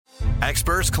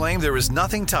Experts claim there is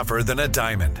nothing tougher than a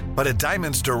diamond. But at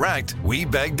Diamonds Direct, we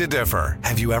beg to differ.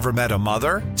 Have you ever met a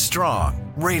mother?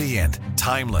 Strong, radiant,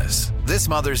 timeless. This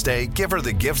Mother's Day, give her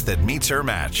the gift that meets her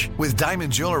match. With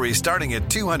diamond jewelry starting at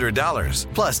 $200.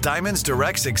 Plus Diamonds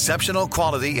Direct's exceptional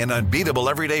quality and unbeatable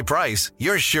everyday price,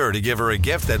 you're sure to give her a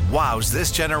gift that wows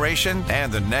this generation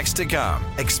and the next to come.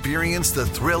 Experience the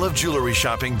thrill of jewelry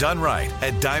shopping done right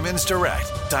at Diamonds Direct.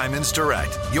 Diamonds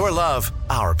Direct. Your love,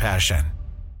 our passion.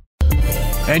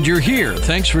 And you're here.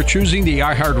 Thanks for choosing the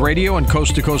iHeartRadio and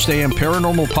Coast to Coast AM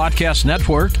Paranormal Podcast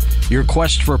Network. Your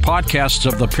quest for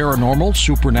podcasts of the paranormal,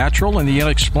 supernatural, and the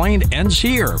unexplained ends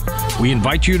here. We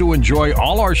invite you to enjoy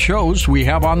all our shows we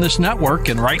have on this network.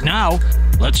 And right now,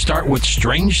 let's start with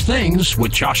Strange Things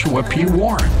with Joshua P.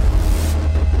 Warren.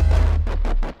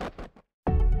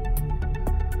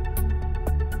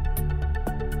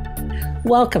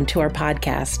 Welcome to our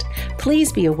podcast.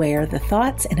 Please be aware the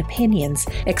thoughts and opinions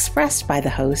expressed by the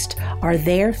host are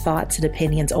their thoughts and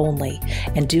opinions only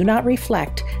and do not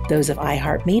reflect those of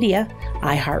iHeartMedia,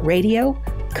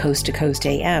 iHeartRadio, Coast to Coast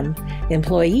AM,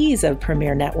 employees of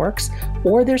Premier Networks,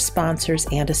 or their sponsors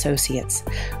and associates.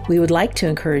 We would like to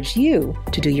encourage you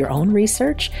to do your own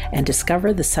research and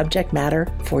discover the subject matter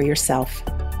for yourself.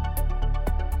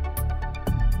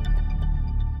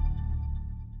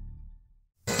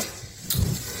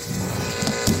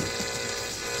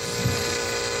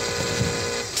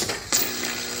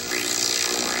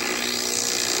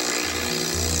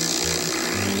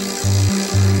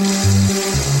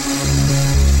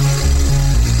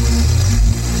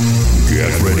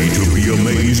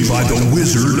 By the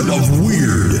Wizard of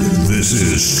Weird. This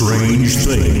is Strange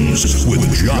Things with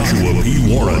Joshua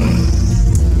P. Warren.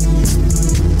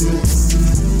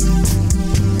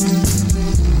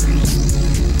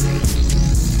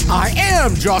 I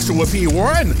am Joshua P.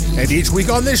 Warren, and each week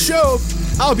on this show,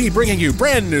 I'll be bringing you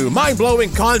brand new,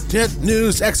 mind-blowing content,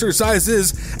 news,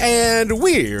 exercises, and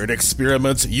weird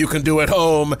experiments you can do at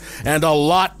home, and a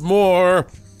lot more.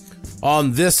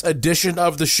 On this edition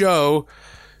of the show,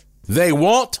 they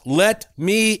won't let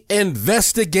me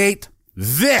investigate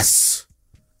this.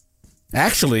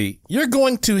 Actually, you're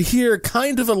going to hear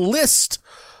kind of a list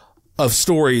of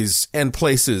stories and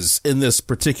places in this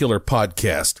particular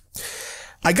podcast.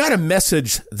 I got a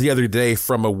message the other day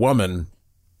from a woman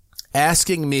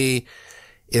asking me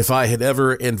if I had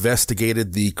ever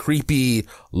investigated the creepy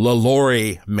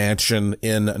LaLaurie mansion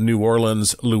in New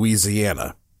Orleans,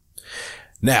 Louisiana.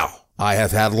 Now, I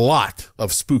have had a lot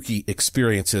of spooky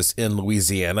experiences in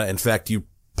Louisiana. In fact, you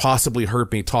possibly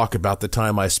heard me talk about the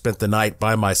time I spent the night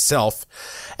by myself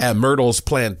at Myrtle's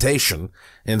Plantation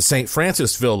in St.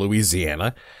 Francisville,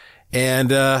 Louisiana, and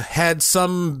had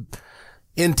some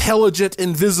intelligent,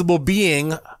 invisible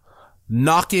being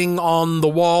knocking on the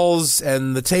walls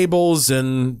and the tables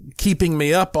and keeping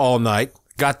me up all night.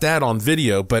 Got that on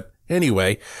video. But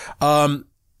anyway,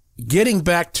 getting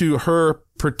back to her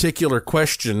particular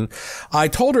question, I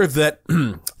told her that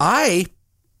I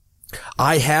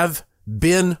have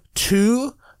been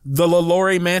to the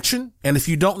LaLaurie mansion. And if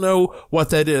you don't know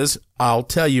what that is, I'll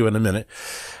tell you in a minute.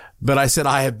 But I said,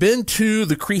 I have been to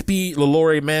the creepy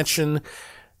LaLaurie mansion,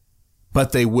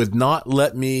 but they would not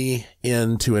let me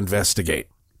in to investigate.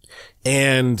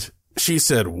 And she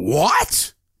said,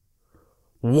 what?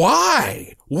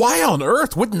 Why? Why on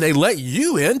earth wouldn't they let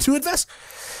you in to investigate?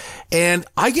 And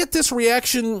I get this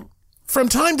reaction from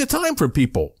time to time from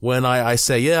people when I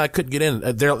say, yeah, I couldn't get in.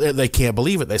 They can't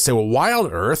believe it. They say, well, why on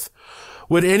earth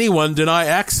would anyone deny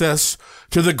access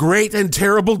to the great and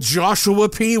terrible Joshua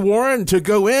P. Warren to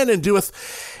go in and do it?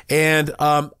 And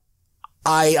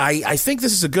I think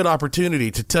this is a good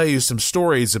opportunity to tell you some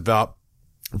stories about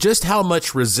just how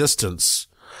much resistance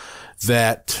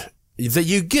that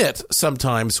you get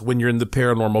sometimes when you're in the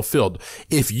paranormal field.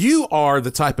 If you are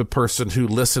the type of person who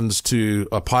listens to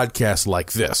a podcast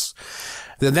like this,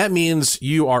 then that means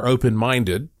you are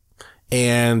open-minded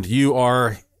and you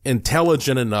are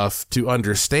intelligent enough to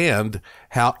understand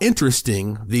how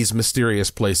interesting these mysterious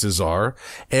places are.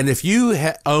 And if you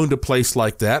owned a place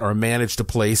like that or managed a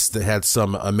place that had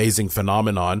some amazing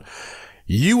phenomenon,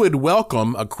 you would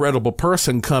welcome a credible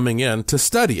person coming in to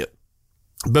study it.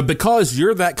 But because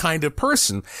you're that kind of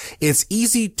person, it's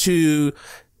easy to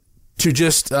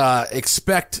just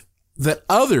expect that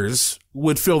others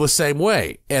would feel the same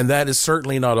way. And that is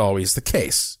certainly not always the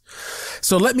case.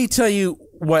 So let me tell you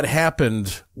what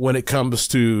happened when it comes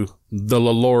to the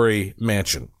LaLaurie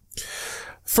mansion.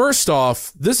 First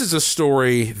off, this is a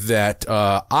story that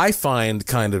I find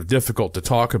kind of difficult to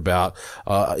talk about.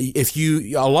 A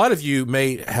lot of you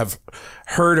may have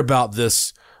heard about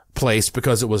this place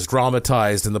because it was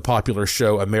dramatized in the popular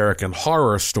show American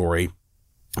Horror Story.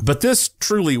 But this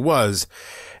truly was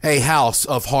a house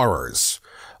of horrors,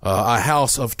 a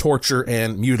house of torture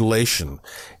and mutilation.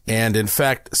 And in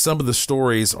fact, some of the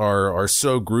stories are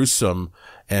so gruesome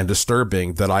and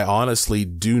disturbing that I honestly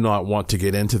do not want to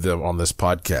get into them on this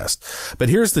podcast. But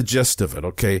here's the gist of it,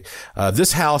 okay?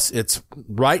 This house, it's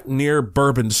right near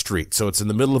Bourbon Street, so it's in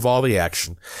the middle of all the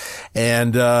action.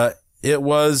 And it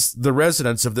was the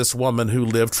residence of this woman who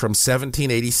lived from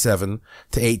 1787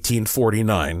 to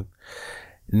 1849,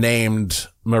 named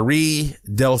Marie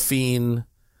Delphine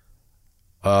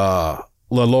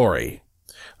LaLaurie.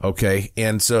 Okay,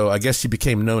 and so I guess she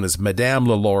became known as Madame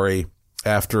LaLaurie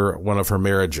after one of her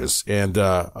marriages. And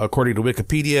according to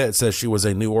Wikipedia, it says she was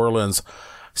a New Orleans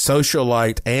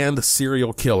socialite and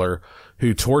serial killer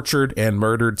who tortured and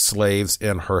murdered slaves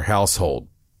in her household.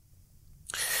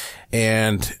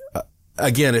 And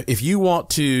again, if you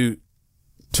want to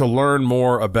learn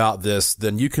more about this,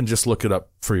 then you can just look it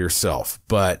up for yourself.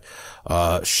 But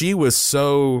she was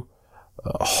so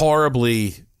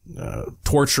horribly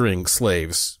torturing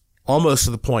slaves, almost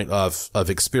to the point of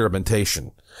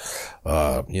experimentation,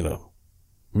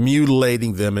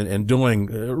 mutilating them and doing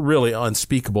really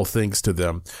unspeakable things to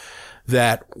them,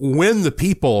 that when the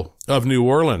people of New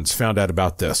Orleans found out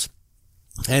about this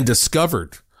and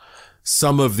discovered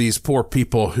some of these poor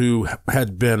people who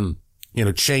had been,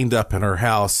 chained up in her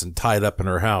house and tied up in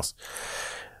her house,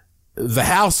 the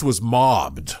house was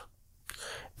mobbed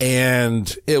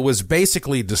and it was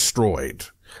basically destroyed.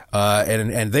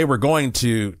 And they were going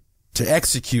to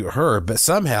execute her, but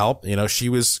somehow, she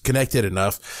was connected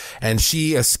enough and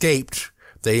she escaped.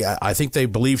 I think they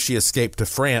believe she escaped to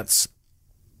France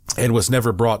and was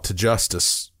never brought to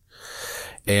justice.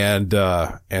 And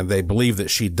they believe that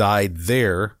she died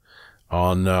there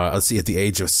on, at the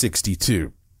age of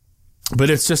 62. But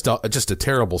it's just a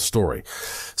terrible story.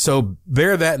 So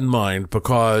bear that in mind,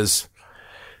 because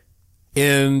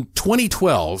in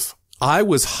 2012, I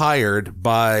was hired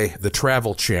by the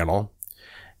Travel Channel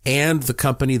and the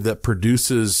company that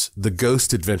produces the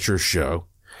Ghost Adventure show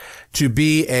to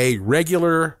be a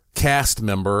regular cast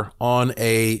member on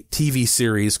a TV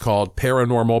series called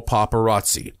Paranormal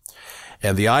Paparazzi.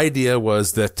 And the idea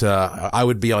was that I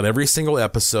would be on every single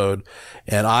episode,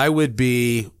 and I would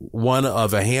be one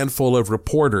of a handful of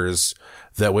reporters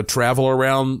that would travel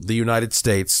around the United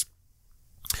States,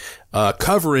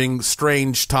 covering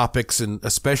strange topics and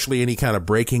especially any kind of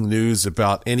breaking news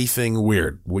about anything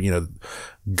weird,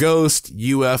 ghosts,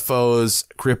 UFOs,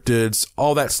 cryptids,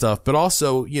 all that stuff, but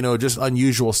also, just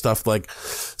unusual stuff like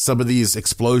some of these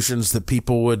explosions that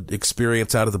people would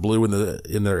experience out of the blue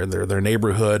in their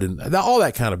neighborhood and all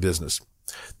that kind of business.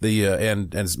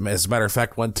 And as a matter of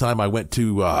fact, one time I went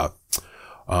to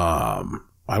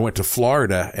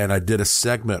Florida and I did a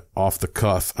segment off the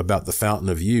cuff about the Fountain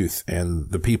of Youth, and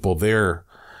the people there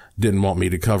didn't want me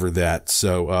to cover that.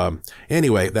 So,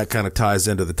 anyway, that kind of ties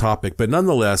into the topic, but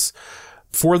nonetheless,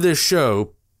 for this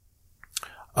show,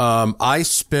 I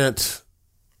spent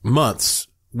months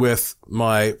with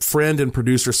my friend and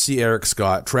producer C. Eric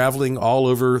Scott traveling all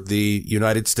over the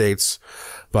United States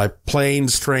by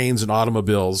planes, trains, and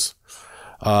automobiles,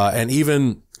 and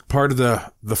even part of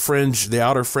the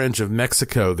outer fringe of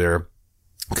Mexico there,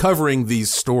 covering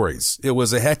these stories. It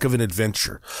was a heck of an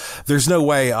adventure. There's no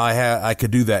way I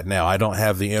could do that now. I don't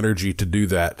have the energy to do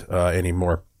that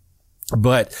anymore.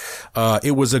 But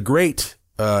it was a great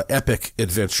epic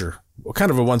adventure,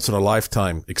 kind of a once in a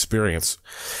lifetime experience.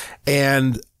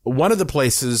 And one of the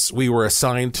places we were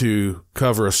assigned to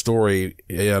cover a story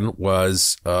in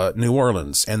was New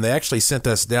Orleans, and they actually sent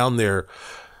us down there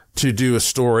to do a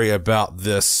story about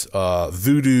this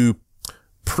voodoo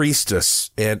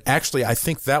priestess. And actually, I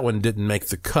think that one didn't make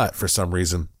the cut for some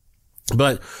reason.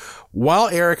 But while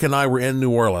Eric and I were in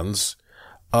New Orleans,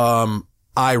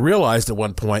 I realized at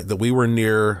one point that we were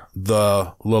near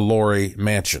the LaLaurie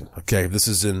mansion. Okay. This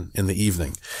is in the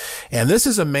evening. And this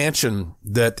is a mansion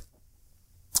that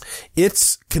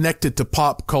it's connected to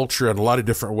pop culture in a lot of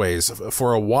different ways.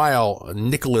 For a while,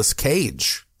 Nicolas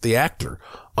Cage, the actor,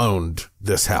 owned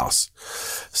this house.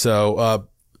 So,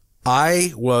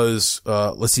 I was,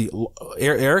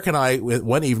 Eric and I,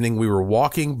 one evening we were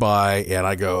walking by and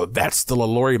I go, that's the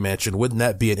LaLaurie mansion. Wouldn't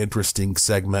that be an interesting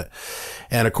segment?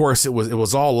 And of course it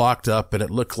was all locked up and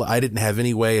it looked like I didn't have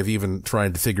any way of even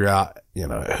trying to figure out,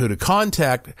 who to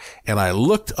contact. And I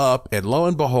looked up and lo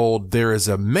and behold, there is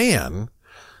a man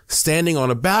standing on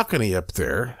a balcony up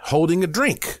there holding a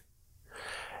drink.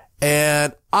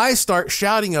 And I start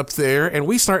shouting up there and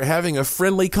we start having a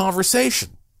friendly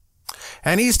conversation.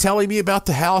 And he's telling me about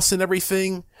the house and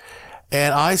everything.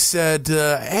 And I said,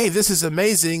 hey, this is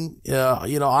amazing.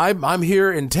 I'm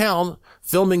here in town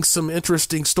filming some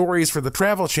interesting stories for the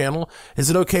Travel Channel. Is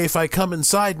it okay if I come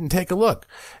inside and take a look?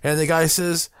 And the guy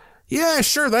says, yeah,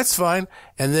 sure, that's fine.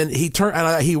 And then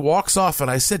he walks off,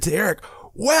 and I said to Eric,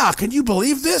 wow, can you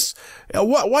believe this?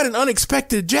 What an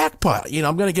unexpected jackpot.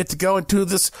 I'm going to get to go into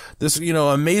this,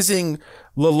 amazing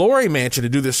LaLaurie mansion to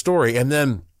do this story. And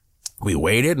then we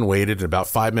waited and waited. And about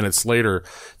 5 minutes later,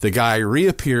 the guy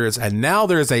reappears, and now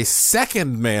there's a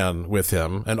second man with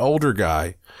him, an older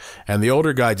guy. And the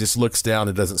older guy just looks down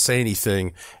and doesn't say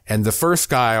anything. And the first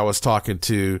guy I was talking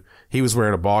to, he was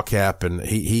wearing a ball cap, and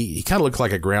he kind of looked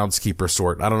like a groundskeeper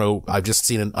sort. I don't know. I've just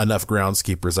seen enough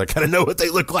groundskeepers. I kind of know what they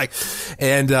look like.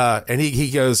 And he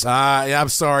goes, I'm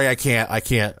sorry. I can't.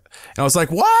 And I was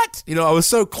like, what? I was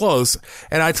so close.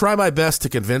 And I try my best to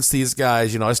convince these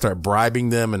guys. I start bribing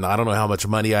them, and I don't know how much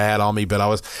money I had on me,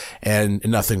 but and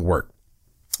nothing worked.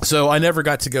 So I never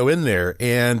got to go in there.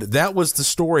 And that was the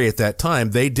story at that time.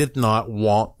 They did not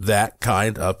want that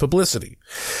kind of publicity.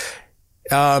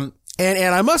 And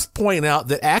I must point out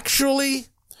that actually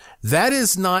that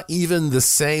is not even the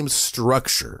same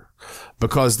structure,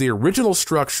 because the original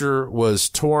structure was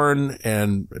torn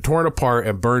apart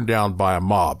and burned down by a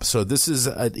mob. So this is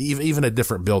even a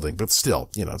different building, but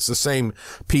still, it's the same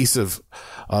piece of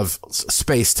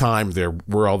space time there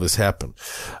where all this happened.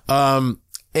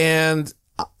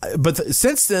 But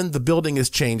since then, the building has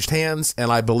changed hands,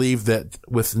 and I believe that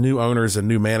with new owners and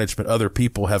new management, other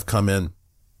people have come in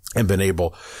and been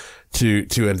able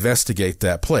to investigate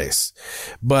that place.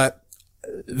 But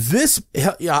this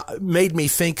made me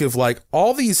think of like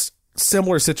all these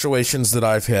similar situations that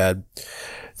I've had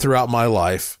throughout my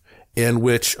life in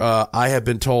which I have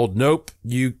been told, nope,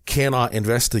 you cannot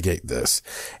investigate this.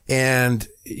 And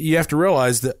you have to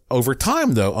realize that over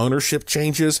time, though, ownership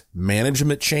changes,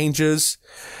 management changes,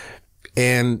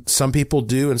 and some people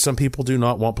do and some people do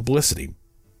not want publicity.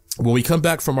 When we come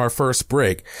back from our first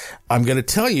break, I'm going to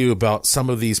tell you about some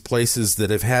of these places that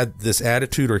have had this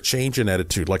attitude or change in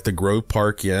attitude, like the Grove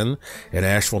Park Inn in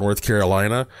Asheville, North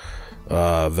Carolina,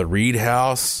 the Reed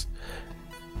House,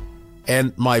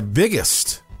 and my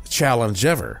biggest challenge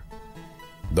ever,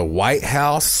 the White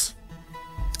House.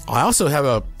 I also have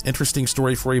an interesting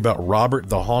story for you about Robert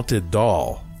the Haunted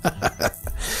Doll.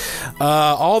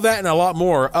 All that and a lot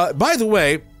more. By the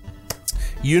way,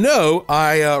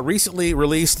 I recently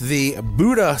released the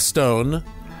Buddha Stone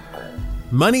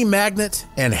Money Magnet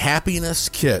and Happiness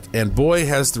Kit, and boy,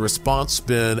 has the response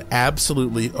been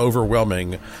absolutely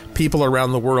overwhelming. People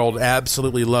around the world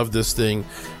absolutely love this thing.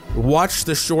 Watch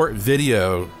the short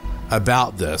video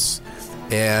about this,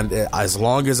 and as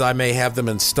long as I may have them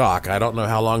in stock, I don't know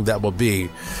how long that will be,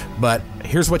 but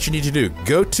here's what you need to do.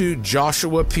 Go to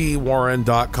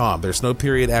JoshuaPWarren.com. There's no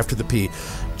period after the P.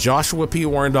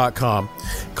 JoshuaPWarren.com.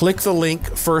 Click the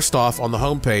link first off on the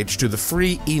homepage to the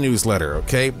free e-newsletter,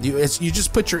 okay? You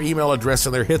just put your email address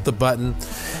in there, hit the button,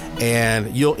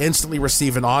 and you'll instantly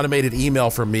receive an automated email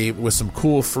from me with some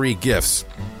cool free gifts.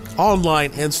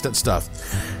 Online instant stuff.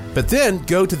 But then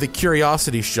go to the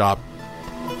Curiosity Shop,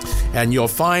 and you'll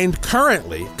find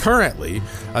currently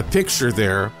a picture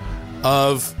there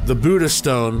of the Buddha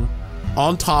Stone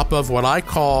on top of what I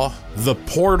call the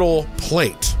portal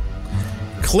plate.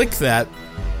 Click that,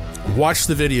 watch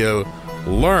the video,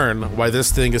 learn why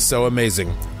this thing is so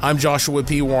amazing. I'm Joshua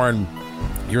P. Warren.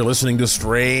 You're listening to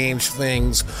Strange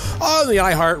Things on the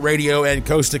iHeartRadio and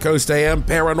Coast to Coast AM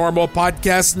Paranormal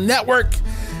Podcast Network.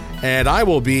 And I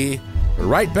will be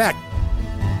right back.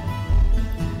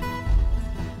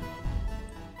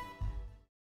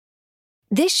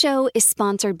 This show is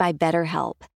sponsored by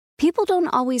BetterHelp. People don't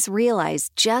always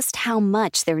realize just how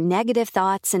much their negative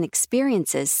thoughts and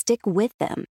experiences stick with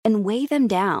them and weigh them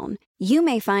down. You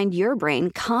may find your brain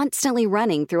constantly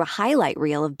running through a highlight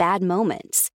reel of bad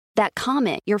moments. That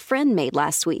comment your friend made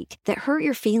last week that hurt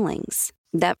your feelings.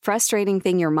 That frustrating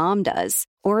thing your mom does.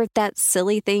 Or that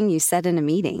silly thing you said in a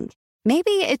meeting.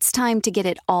 Maybe it's time to get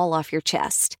it all off your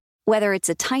chest. Whether it's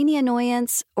a tiny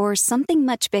annoyance or something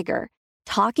much bigger,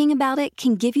 talking about it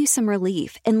can give you some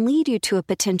relief and lead you to a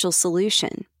potential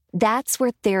solution. That's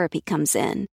where therapy comes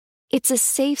in. It's a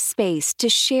safe space to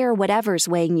share whatever's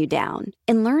weighing you down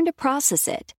and learn to process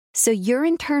it so your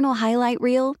internal highlight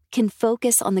reel can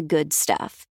focus on the good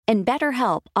stuff. And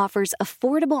BetterHelp offers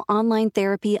affordable online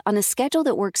therapy on a schedule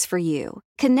that works for you.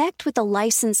 Connect with a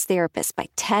licensed therapist by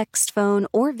text, phone,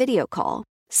 or video call.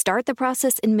 Start the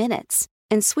process in minutes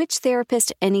and switch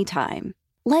therapist anytime.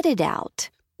 Let it out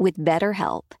with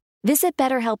BetterHelp. Visit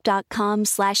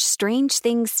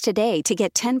BetterHelp.com/strangethings today to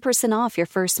get 10% off your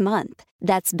first month.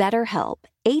 That's BetterHelp,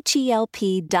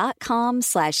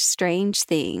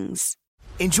 HELP.com/strangethings.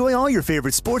 Enjoy all your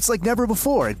favorite sports like never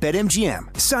before at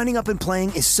BetMGM. Signing up and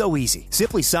playing is so easy.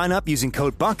 Simply sign up using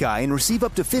code Buckeye and receive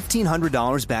up to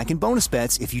 $1,500 back in bonus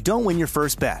bets if you don't win your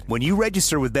first bet. When you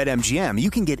register with BetMGM,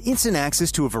 you can get instant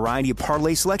access to a variety of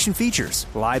parlay selection features,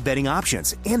 live betting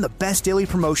options, and the best daily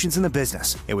promotions in the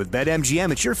business. And with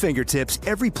BetMGM at your fingertips,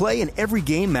 every play and every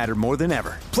game matter more than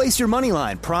ever. Place your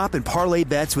moneyline, prop, and parlay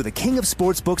bets with the king of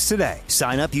sportsbooks today.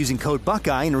 Sign up using code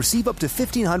Buckeye and receive up to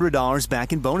 $1,500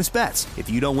 back in bonus bets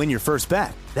if you don't win your first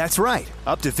bet. That's right,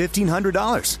 up to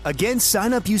 $1,500. Again,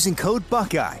 sign up using code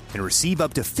Buckeye and receive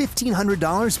up to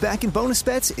 $1,500 back in bonus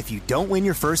bets if you don't win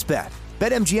your first bet.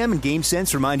 BetMGM and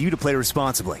GameSense remind you to play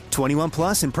responsibly. 21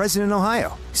 plus and present in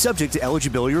Ohio. Subject to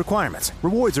eligibility requirements.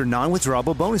 Rewards are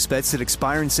non-withdrawable bonus bets that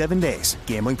expire in 7 days.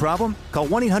 Gambling problem? Call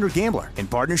 1-800-GAMBLER in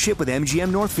partnership with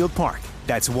MGM Northfield Park.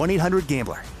 That's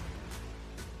 1-800-GAMBLER.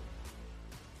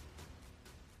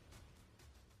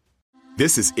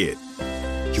 This is it.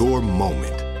 Your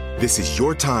moment. This is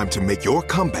your time to make your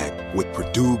comeback with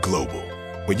Purdue Global.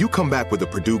 When you come back with a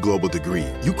Purdue Global degree,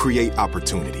 you create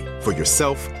opportunity for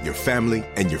yourself, your family,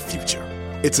 and your future.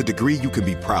 It's a degree you can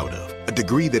be proud of, a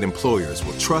degree that employers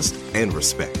will trust and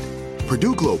respect.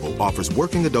 Purdue Global offers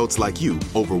working adults like you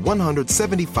over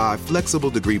 175 flexible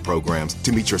degree programs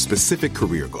to meet your specific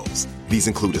career goals. These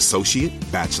include associate,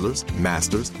 bachelor's,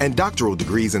 master's, and doctoral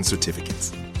degrees and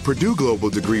certificates. Purdue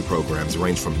Global degree programs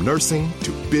range from nursing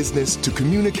to business to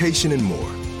communication and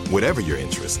more. Whatever your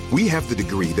interest, we have the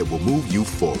degree that will move you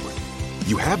forward.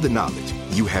 You have the knowledge,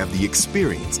 you have the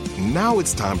experience. Now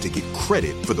it's time to get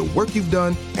credit for the work you've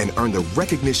done and earn the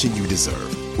recognition you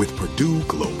deserve with Purdue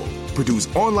Global, Purdue's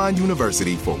online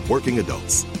university for working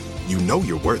adults. You know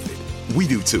you're worth it. We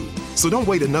do too. So don't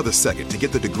wait another second to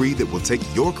get the degree that will take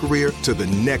your career to the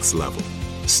next level.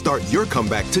 Start your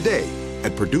comeback today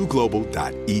at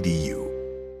purdueglobal.edu.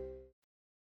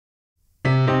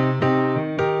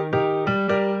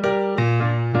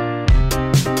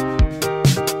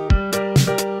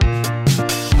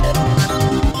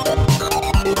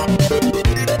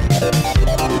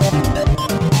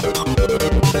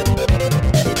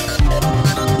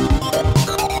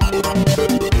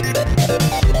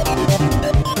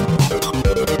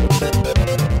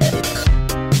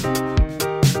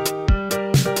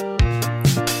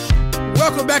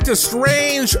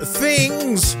 Strange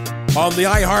Things on the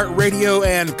iHeartRadio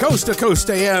and Coast to Coast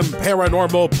AM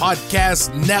Paranormal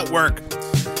Podcast Network.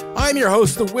 I'm your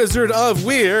host, the Wizard of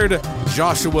Weird,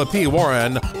 Joshua P.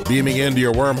 Warren, beaming into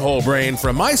your wormhole brain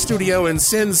from my studio in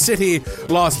Sin City,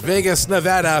 Las Vegas,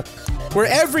 Nevada, where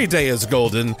every day is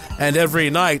golden and every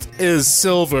night is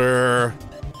silver.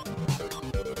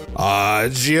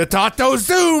 Agitato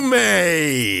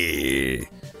Zume!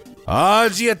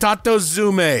 Agitato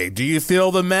Zume. Do you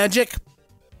feel the magic?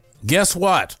 Guess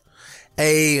what?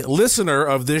 A listener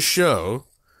of this show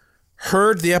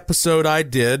heard the episode I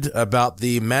did about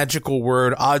the magical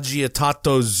word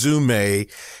Agitato Zume,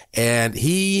 and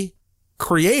he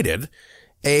created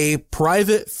a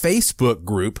private Facebook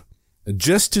group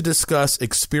just to discuss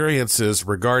experiences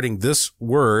regarding this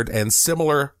word and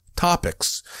similar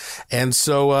topics. And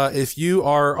so if you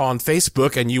are on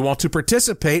Facebook and you want to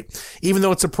participate, even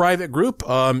though it's a private group,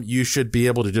 you should be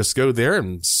able to just go there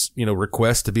and,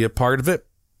 request to be a part of it.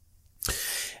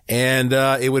 And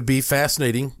it would be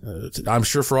fascinating, I'm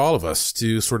sure, for all of us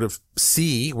to sort of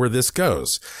see where this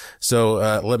goes.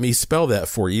 So let me spell that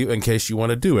for you in case you want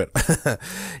to do it.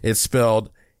 It's spelled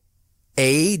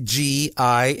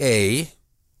AGIATATO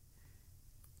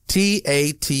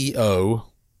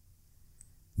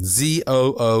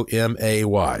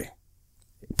ZOOMAY.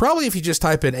 Probably if you just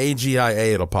type in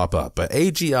AGIA, it'll pop up. But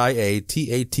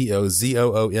AGIATATO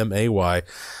ZOOMAY,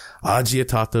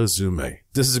 Agitato Zume.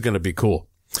 This is going to be cool.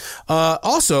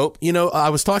 Also, I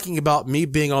was talking about me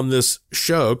being on this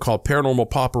show called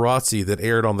Paranormal Paparazzi that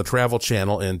aired on the Travel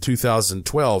Channel in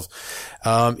 2012.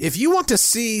 If you want to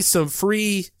see some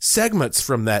free segments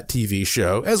from that TV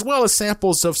show, as well as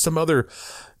samples of some other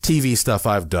TV stuff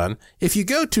I've done, if you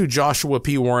go to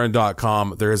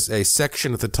joshuapwarren.com, there's a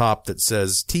section at the top that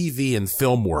says TV and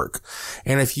film work.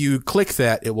 And if you click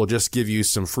that, it will just give you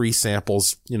some free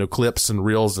samples, clips and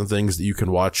reels and things that you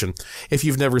can watch. And if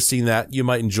you've never seen that, you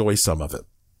might enjoy some of it.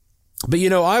 But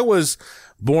I was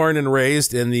born and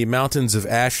raised in the mountains of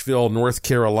Asheville, North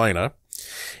Carolina.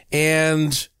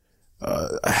 And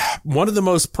one of the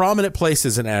most prominent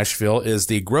places in Asheville is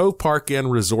the Grove Park Inn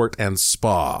Resort and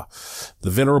Spa.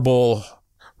 The venerable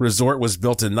resort was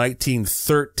built in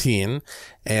 1913,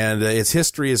 and its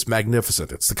history is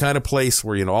magnificent. It's the kind of place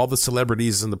where, all the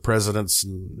celebrities and the presidents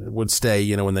would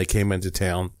stay, when they came into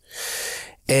town.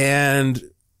 And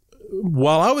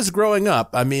while I was growing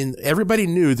up, everybody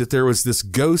knew that there was this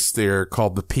ghost there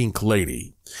called the Pink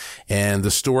Lady. And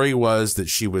the story was that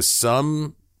she was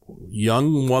some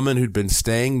young woman who'd been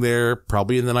staying there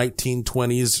probably in the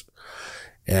 1920s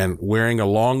and wearing a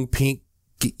long pink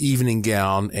evening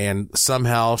gown, and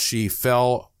somehow she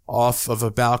fell off of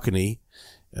a balcony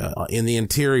in the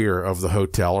interior of the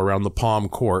hotel around the Palm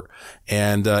Court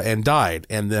and died.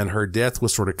 And then her death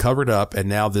was sort of covered up, and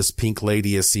now this Pink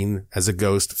Lady is seen as a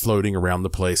ghost floating around the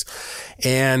place.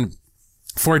 And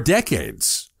for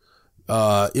decades,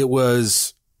 it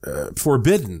was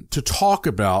forbidden to talk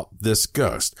about this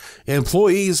ghost.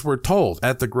 Employees were told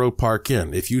at the Grove Park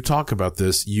Inn, if you talk about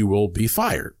this, you will be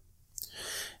fired.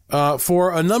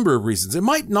 For a number of reasons. It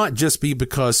might not just be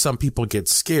because some people get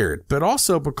scared, but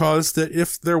also because that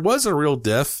if there was a real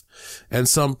death and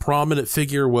some prominent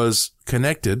figure was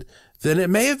connected, then it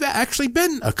may have actually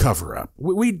been a cover-up.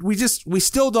 We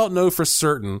still don't know for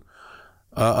certain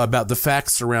about the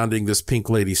facts surrounding this Pink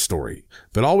Lady story.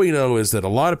 But all we know is that a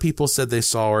lot of people said they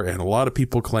saw her, and a lot of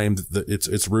people claimed that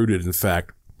it's rooted in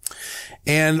fact.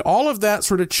 And all of that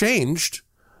sort of changed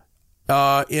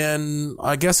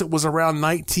I guess it was around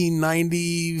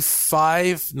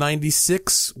 1995,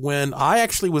 96, when I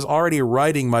actually was already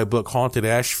writing my book, Haunted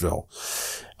Asheville.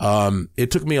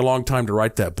 It took me a long time to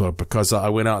write that book because I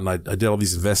went out and I did all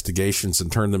these investigations and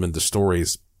turned them into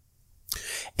stories.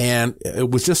 And it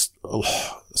was just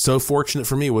so fortunate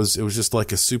for me. It was just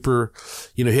like a super,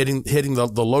 hitting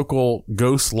the local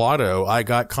ghost lotto. I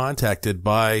got contacted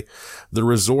by the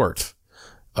resort.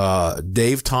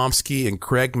 Dave Tomsky and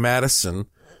Craig Madison,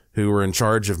 who were in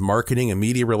charge of marketing and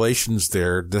media relations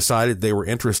there, decided they were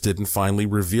interested in finally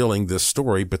revealing this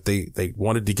story, but they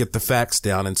wanted to get the facts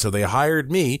down. And so they hired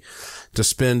me to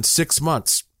spend 6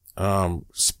 months,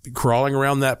 crawling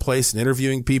around that place and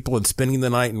interviewing people and spending the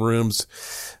night in rooms.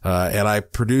 And I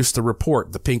produced a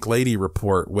report, the Pink Lady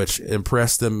report, which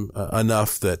impressed them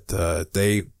enough that,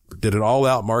 they did an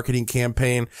all-out marketing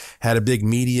campaign, had a big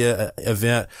media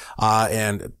event,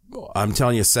 and I'm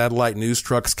telling you, satellite news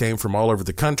trucks came from all over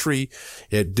the country.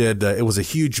 It was a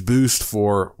huge boost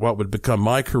for what would become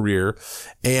my career.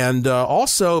 And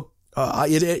also,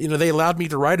 they allowed me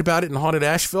to write about it in Haunted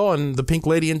Asheville, and the Pink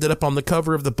Lady ended up on the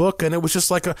cover of the book, and it was just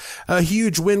like a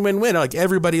huge win-win-win. Like,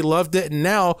 everybody loved it. And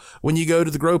now when you go to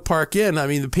the Grove Park Inn,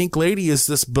 the Pink Lady is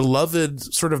this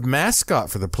beloved sort of mascot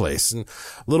for the place, and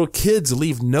little kids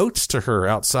leave notes to her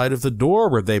outside of the door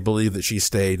where they believe that she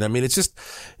stayed. It's just,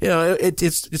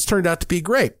 it's turned out to be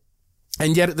great.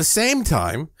 And yet at the same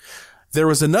time, there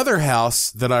was another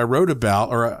house that I wrote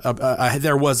about, or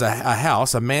there was a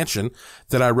house, a mansion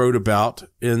that I wrote about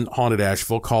in Haunted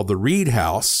Asheville called the Reed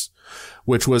House,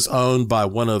 which was owned by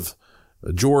one of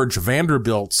George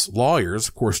Vanderbilt's lawyers.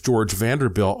 Of course, George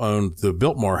Vanderbilt owned the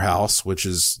Biltmore House, which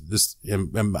is this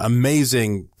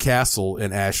amazing castle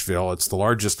in Asheville. It's the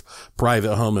largest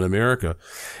private home in America.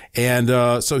 And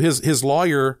so his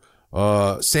lawyer,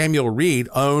 Samuel Reed,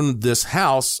 owned this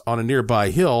house on a nearby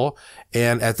hill.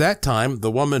 And at that time,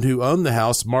 the woman who owned the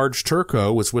house, Marge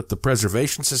Turco, was with the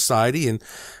Preservation Society, and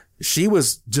she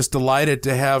was just delighted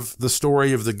to have the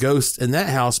story of the ghost in that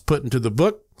house put into the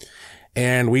book.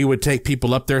 And we would take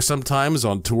people up there sometimes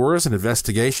on tours and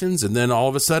investigations. And then all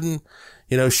of a sudden,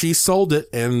 she sold it,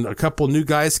 and a couple new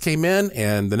guys came in.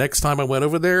 And the next time I went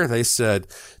over there, they said,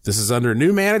 "This is under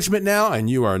new management now, and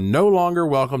you are no longer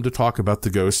welcome to talk about the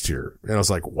ghost here." And I was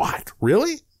like, "What?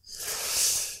 Really?"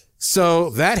 So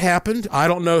that happened. I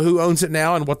don't know who owns it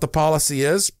now and what the policy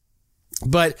is,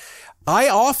 but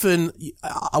I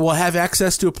will have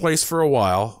access to a place for a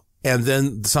while, and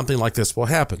then something like this will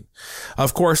happen.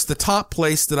 Of course, the top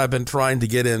place that I've been trying to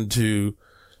get into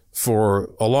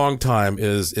for a long time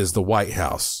is the White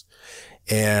House.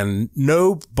 And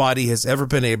nobody has ever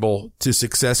been able to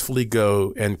successfully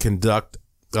go and conduct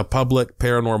a public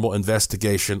paranormal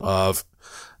investigation of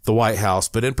the White House,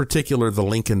 but in particular, the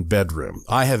Lincoln bedroom.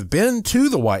 I have been to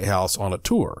the White House on a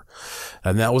tour,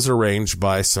 and that was arranged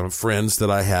by some friends that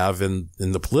I have in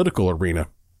the political arena.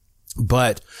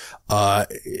 But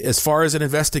as far as an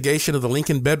investigation of the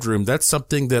Lincoln bedroom, that's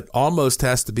something that almost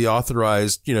has to be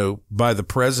authorized, by the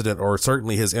president or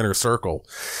certainly his inner circle.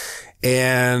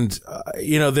 And,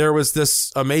 there was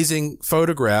this amazing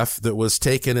photograph that was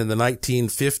taken in the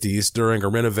 1950s during a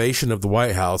renovation of the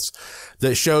White House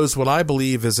that shows what I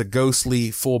believe is a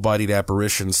ghostly full-bodied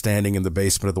apparition standing in the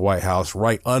basement of the White House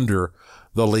right under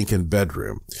the Lincoln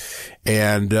bedroom.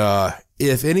 And,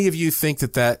 if any of you think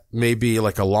that may be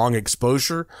like a long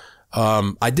exposure,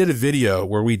 I did a video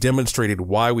where we demonstrated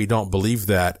why we don't believe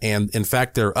that. And in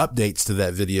fact, there are updates to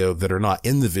that video that are not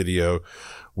in the video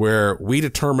where we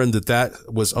determined that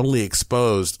was only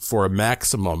exposed for a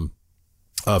maximum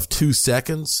of 2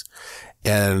 seconds.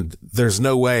 And there's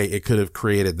no way it could have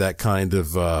created that kind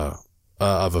of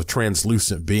a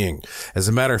translucent being. As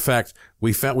a matter of fact,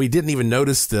 we didn't even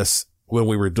notice this when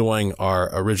we were doing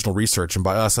our original research. And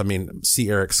by us, I mean C.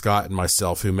 Eric Scott and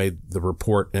myself, who made the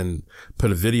report and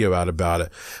put a video out about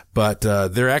it. But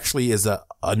there actually is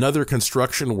another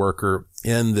construction worker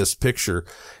in this picture,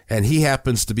 and he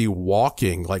happens to be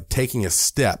walking, like taking a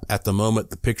step at the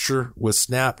moment the picture was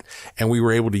snapped, and we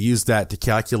were able to use that to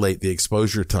calculate the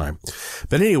exposure time.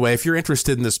 But anyway, if you're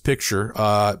interested in this picture,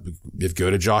 go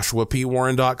to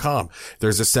joshuapwarren.com.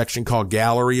 There's a section called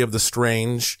Gallery of the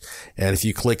Strange, and if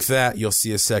you click that, you'll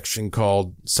see a section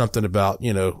called something about,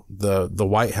 the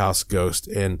White House ghost,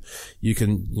 and you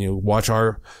can, watch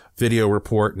our video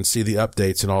report and see the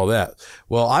updates and all that.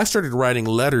 Well, I started writing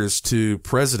letters to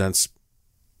presidents,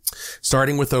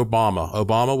 starting with Obama.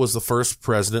 Obama was the first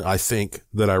president, I think,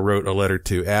 that I wrote a letter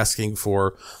to asking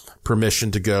for permission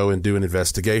to go and do an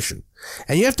investigation.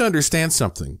 And you have to understand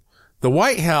something. The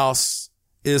White House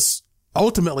is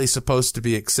ultimately supposed to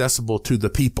be accessible to the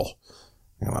people.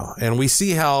 And we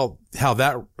see how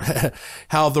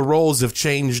the roles have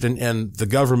changed in the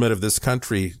government of this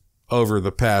country over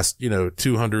the past,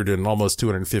 200 and almost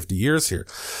 250 years here.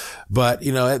 But,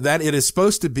 that it is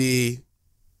supposed to be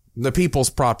the people's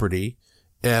property,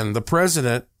 and the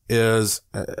president is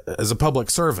a public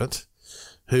servant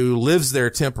who lives there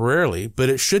temporarily, but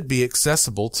it should be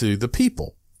accessible to the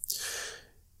people.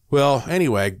 Well,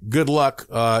 anyway, good luck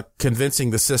convincing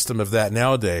the system of that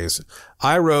nowadays.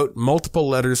 I wrote multiple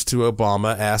letters to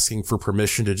Obama asking for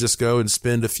permission to just go and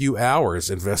spend a few hours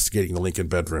investigating the Lincoln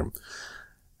bedroom.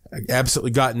 I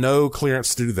absolutely got no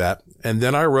clearance to do that. And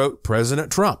then I wrote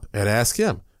President Trump and asked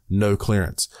him, no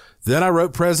clearance. Then I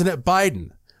wrote President Biden,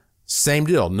 same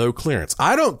deal, no clearance.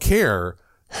 I don't care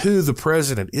who the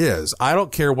president is. I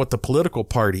don't care what the political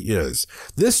party is.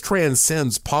 This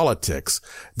transcends politics.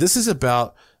 This is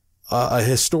about a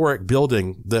historic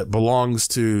building that belongs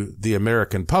to the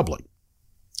American public.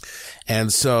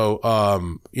 And so,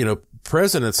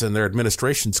 presidents and their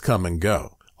administrations come and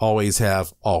go. Always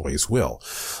have, always will.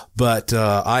 But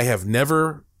I have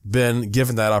never been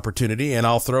given that opportunity, and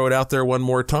I'll throw it out there one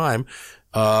more time.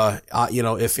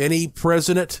 If any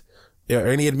president or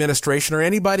any administration or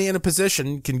anybody in a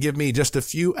position can give me just a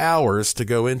few hours to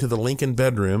go into the Lincoln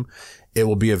bedroom, it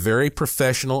will be a very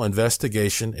professional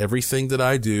investigation. Everything that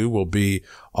I do will be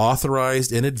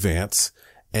authorized in advance.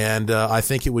 And I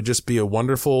think it would just be a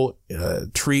wonderful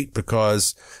treat,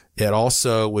 because it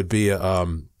also would be a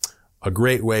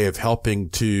great way of helping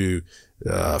to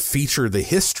feature the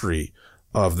history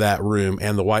of that room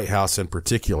and the White House in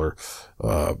particular.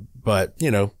 But,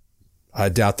 I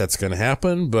doubt that's going to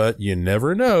happen, but you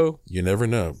never know. You never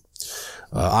know.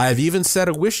 I have even set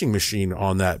a wishing machine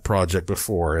on that project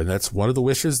before, and that's one of the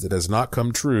wishes that has not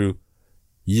come true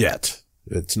yet.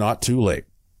 It's not too late.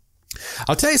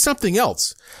 I'll tell you something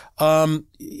else. When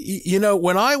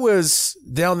I was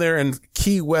down there in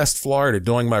Key West, Florida,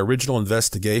 doing my original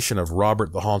investigation of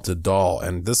Robert the Haunted Doll,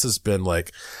 and this has been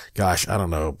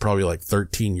probably like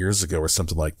 13 years ago or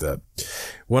something like that.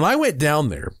 When I went down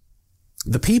there,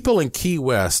 the people in Key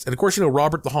West, and of course,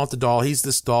 Robert the Haunted Doll, he's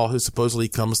this doll who supposedly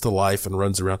comes to life and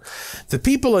runs around. The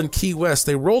people in Key West,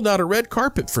 they rolled out a red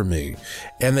carpet for me,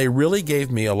 and they really gave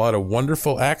me a lot of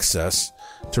wonderful access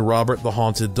to Robert the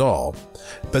Haunted Doll.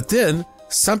 But then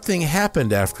something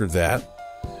happened after that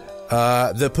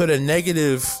that put a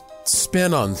negative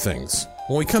spin on things.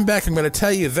 When we come back, I'm going to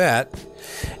tell you that.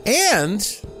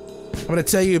 And I'm going to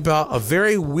tell you about a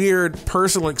very weird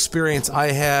personal experience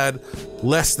I had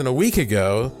less than a week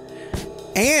ago.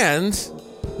 And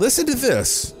listen to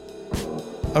this.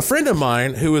 A friend of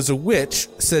mine who is a witch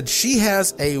said she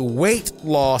has a weight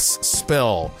loss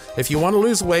spell. If you want to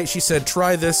lose weight, she said,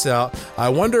 try this out. I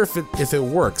wonder if it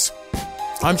works.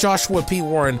 I'm Joshua P.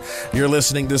 Warren. You're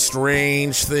listening to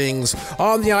Strange Things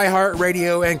on the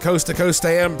iHeartRadio and Coast to Coast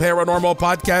AM Paranormal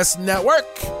Podcast Network.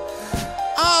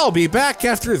 I'll be back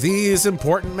after these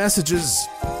important messages.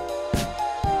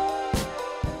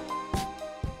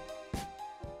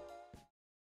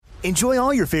 Enjoy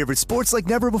all your favorite sports like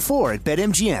never before at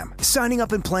BetMGM. Signing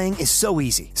up and playing is so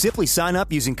easy. Simply sign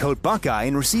up using code Buckeye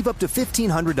and receive up to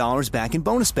 $1,500 back in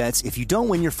bonus bets if you don't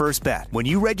win your first bet. When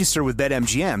you register with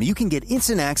BetMGM, you can get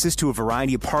instant access to a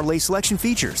variety of parlay selection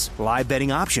features, live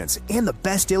betting options, and the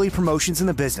best daily promotions in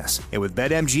the business. And with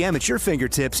BetMGM at your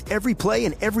fingertips, every play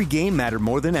and every game matter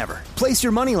more than ever. Place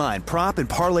your moneyline, prop, and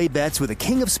parlay bets with the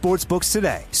king of sportsbooks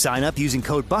today. Sign up using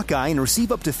code Buckeye and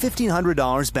receive up to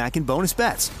 $1,500 back in bonus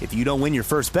bets if you don't win your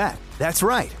first bet. That's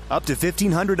right, up to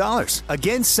 $1,500.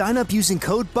 Again, sign up using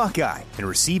code Buckeye and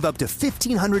receive up to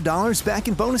 $1,500 back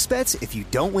in bonus bets if you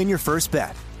don't win your first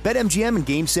bet. BetMGM and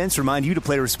GameSense remind you to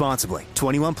play responsibly.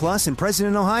 21 plus and present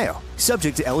in Ohio.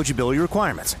 Subject to eligibility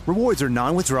requirements. Rewards are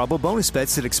non-withdrawable bonus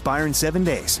bets that expire in 7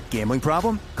 days. Gambling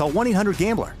problem? Call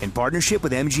 1-800-GAMBLER in partnership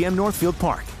with MGM Northfield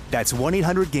Park. That's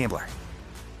 1-800-GAMBLER.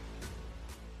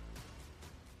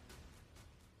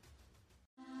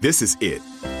 This is it.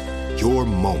 Your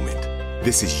moment.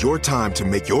 This is your time to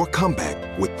make your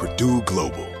comeback with Purdue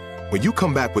Global. When you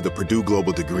come back with a Purdue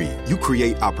Global degree, you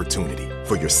create opportunity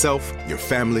for yourself, your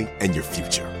family, and your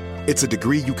future. It's a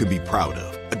degree you can be proud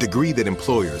of, a degree that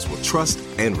employers will trust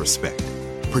and respect.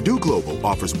 Purdue Global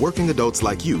offers working adults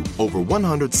like you over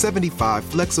 175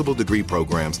 flexible degree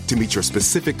programs to meet your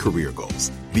specific career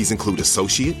goals. These include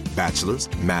associate,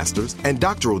 bachelor's, master's, and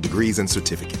doctoral degrees and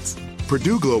certificates.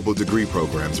 Purdue Global degree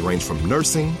programs range from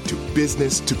nursing to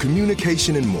business to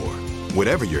communication and more.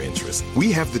 Whatever your interest,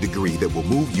 we have the degree that will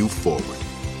move you forward.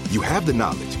 You have the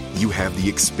knowledge, you have the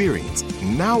experience.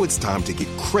 Now it's time to get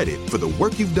credit for the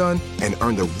work you've done and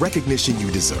earn the recognition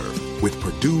you deserve with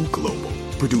Purdue Global,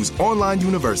 Purdue's online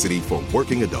university for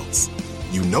working adults.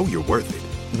 You know you're worth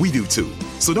it. We do too.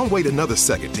 So don't wait another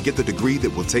second to get the degree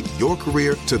that will take your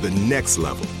career to the next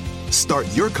level.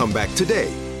 Start your comeback today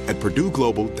at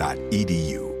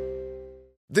purdueglobal.edu.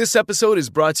 This episode is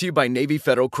brought to you by Navy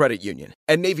Federal Credit Union.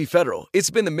 At Navy Federal,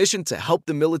 it's been the mission to help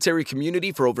the military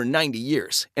community for over 90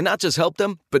 years. And not just help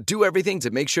them, but do everything to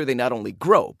make sure they not only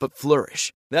grow, but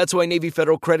flourish. That's why Navy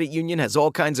Federal Credit Union has all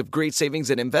kinds of great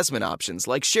savings and investment options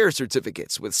like share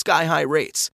certificates with sky-high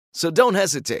rates. So don't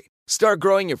hesitate. Start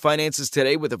growing your finances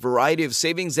today with a variety of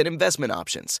savings and investment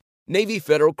options. Navy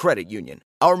Federal Credit Union.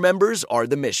 Our members are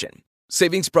the mission.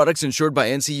 Savings products insured by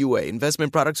NCUA.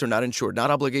 Investment products are not insured,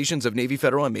 not obligations of Navy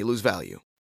Federal and may lose value.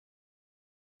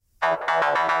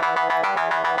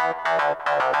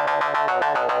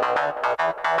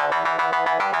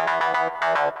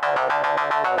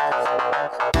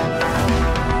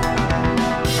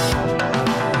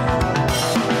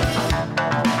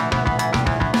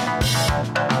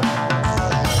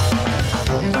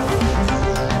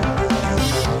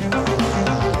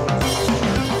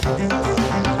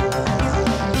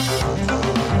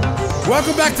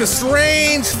 Welcome back to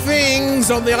Strange Things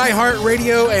on the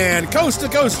iHeartRadio and Coast to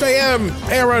Coast AM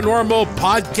Paranormal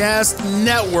Podcast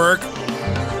Network.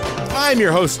 I'm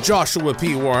your host, Joshua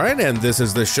P. Warren, and this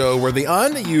is the show where the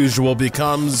unusual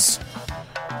becomes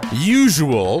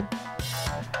usual.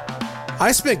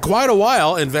 I spent quite a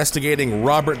while investigating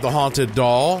Robert the Haunted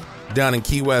Doll down in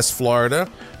Key West, Florida.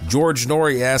 George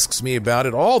Norrie asks me about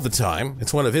it all the time.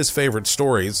 It's one of his favorite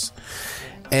stories.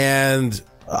 And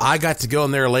I got to go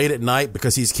in there late at night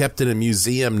because he's kept in a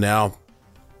museum now.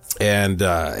 And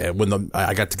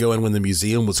I got to go in when the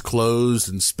museum was closed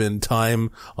and spend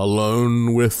time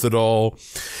alone with it all.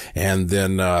 And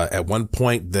then at one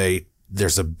point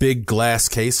there's a big glass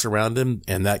case around him,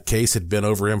 and that case had been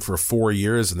over him for 4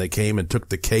 years, and they came and took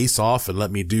the case off and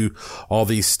let me do all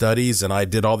these studies, and I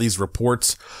did all these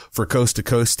reports for Coast to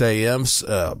Coast AM's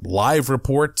live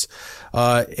reports.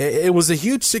 It was a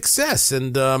huge success,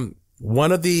 and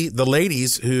one of the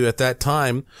ladies who at that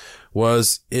time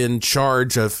was in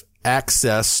charge of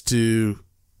access to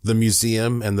the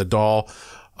museum and the doll,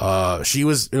 she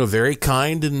was, very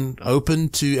kind and open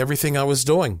to everything I was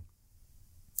doing.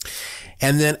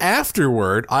 And then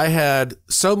afterward, I had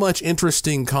so much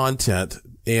interesting content,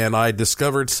 and I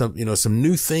discovered some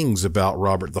new things about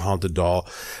Robert the Haunted Doll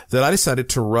that I decided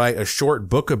to write a short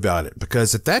book about it,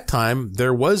 because at that time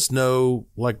there was no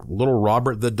little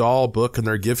Robert the Doll book in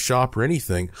their gift shop or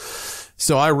anything.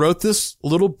 So I wrote this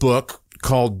little book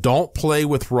called Don't Play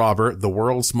with Robert, the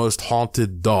World's Most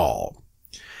Haunted Doll.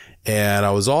 And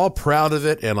I was all proud of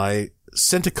it, and I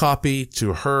sent a copy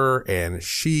to her, and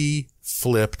she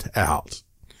flipped out.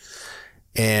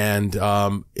 And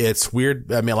it's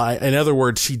weird. I mean, in other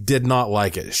words, she did not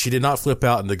like it. She did not flip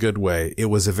out in the good way. It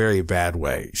was a very bad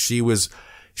way. She was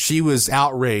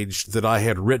outraged that I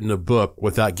had written a book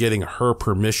without getting her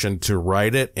permission to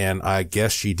write it. And I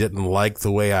guess she didn't like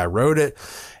the way I wrote it.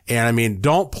 And I mean,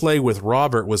 Don't Play with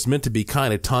Robert was meant to be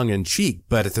kind of tongue in cheek,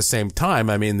 but at the same time,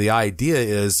 I mean, the idea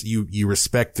is you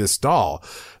respect this doll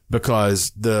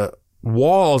because the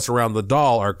walls around the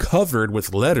doll are covered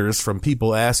with letters from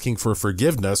people asking for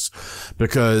forgiveness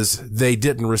because they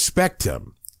didn't respect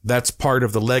him. That's part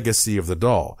of the legacy of the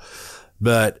doll.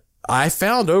 But I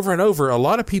found over and over a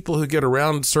lot of people who get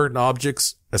around certain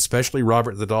objects, especially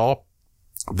Robert the doll,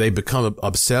 they become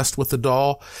obsessed with the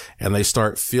doll and they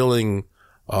start feeling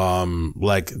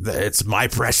like it's my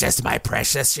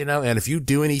precious, you know, and if you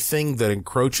do anything that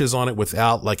encroaches on it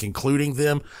without like including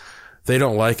them, they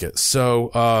don't like it.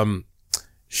 So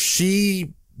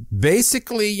she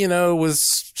basically, you know,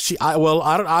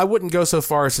 I wouldn't go so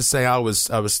far as to say I was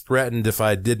threatened if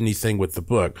I did anything with the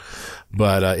book,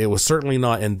 but it was certainly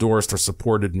not endorsed or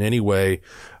supported in any way.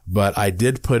 But I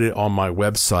did put it on my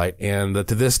website, and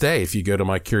to this day, if you go to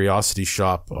my Curiosity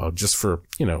shop, just for,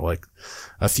 you know, like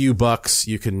a few bucks,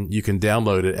 you can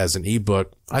download it as an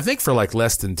ebook. I think for like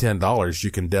less than $10, you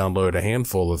can download a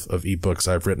handful of ebooks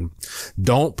I've written.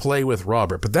 Don't Play with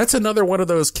Robert. But that's another one of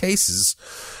those cases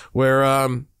where,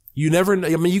 you never,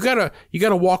 I mean, you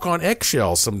gotta walk on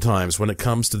eggshells sometimes when it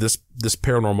comes to this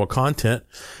paranormal content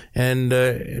and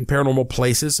paranormal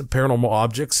places and paranormal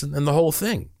objects and the whole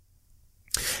thing.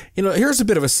 You know, here's a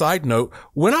bit of a side note.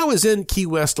 When I was in Key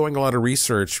West doing a lot of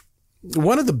research,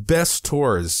 one of the best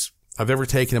tours I've ever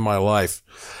taken in my life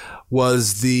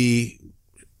was the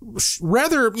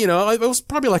rather, you know, it was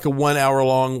probably like a 1 hour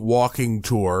long walking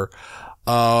tour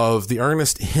of the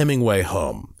Ernest Hemingway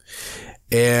home.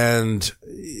 And,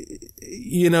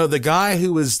 you know, the guy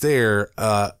who was there,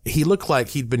 he looked like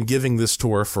he'd been giving this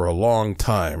tour for a long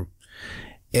time.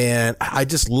 And I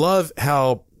just love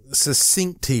how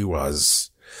succinct he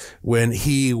was when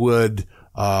he would,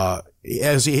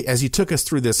 as he took us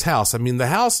through this house. I mean, the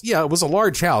house, yeah, it was a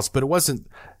large house, but it wasn't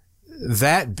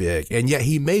that big. And yet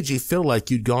he made you feel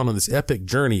like you'd gone on this epic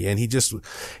journey. And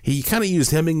he kind of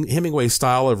used Hemingway's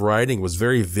style of writing, was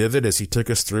very vivid as he took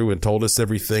us through and told us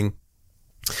everything.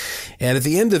 And at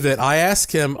the end of it, I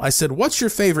asked him, I said, "What's your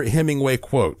favorite Hemingway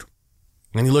quote?"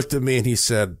 And he looked at me and he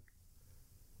said,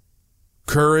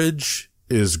 "Courage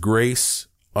is grace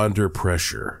under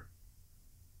pressure."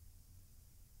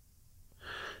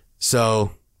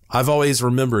 So I've always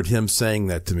remembered him saying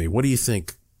that to me. What do you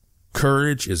think?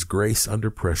 Courage is grace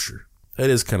under pressure. That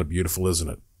is kind of beautiful, isn't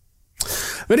it?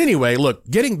 But anyway, look,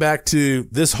 getting back to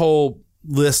this whole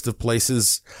list of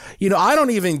places, you know, I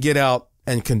don't even get out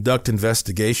and conduct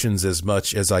investigations as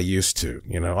much as I used to.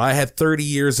 You know, I had 30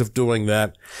 years of doing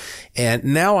that. And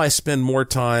now I spend more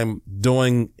time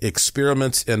doing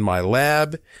experiments in my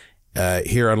lab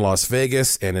here in Las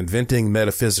Vegas and inventing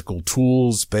metaphysical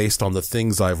tools based on the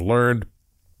things I've learned.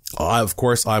 Of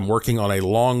course, I'm working on a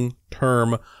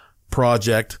long-term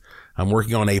project. I'm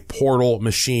working on a portal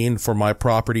machine for my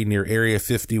property near Area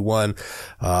 51.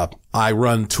 I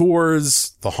run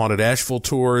tours, the Haunted Asheville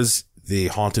tours, the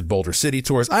Haunted Boulder City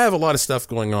tours. I have a lot of stuff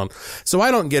going on. So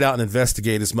I don't get out and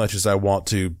investigate as much as I want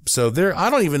to. So I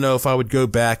don't even know if I would go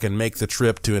back and make the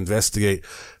trip to investigate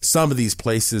some of these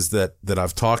places that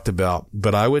I've talked about.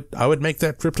 But I would make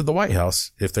that trip to the White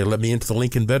House if they let me into the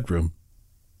Lincoln bedroom.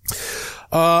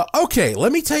 Okay.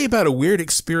 Let me tell you about a weird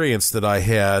experience that I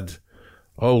had,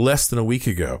 less than a week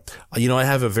ago. You know, I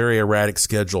have a very erratic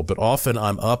schedule, but often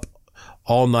I'm up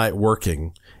all night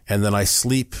working and then I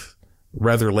sleep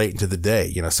rather late into the day.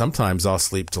 You know, sometimes I'll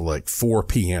sleep till like 4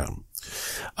 p.m.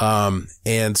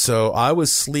 And so I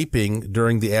was sleeping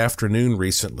during the afternoon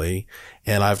recently,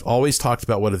 and I've always talked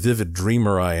about what a vivid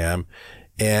dreamer I am.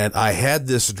 And I had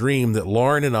this dream that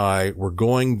Lauren and I were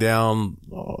going down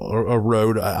a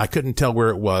road. I couldn't tell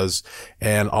where it was.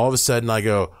 And all of a sudden I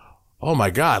go, "Oh my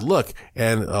God, look."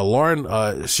 And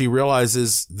Lauren, she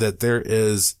realizes that there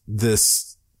is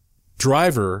this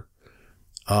driver,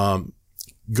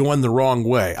 going the wrong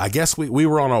way. I guess we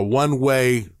were on a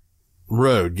one-way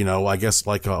road, you know, I guess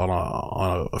like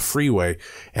on a freeway,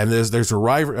 and there's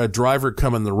a driver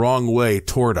coming the wrong way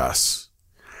toward us.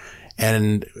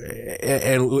 And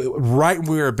right when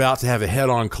we were about to have a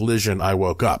head-on collision, I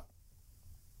woke up.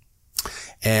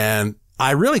 And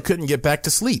I really couldn't get back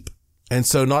to sleep. And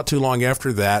so not too long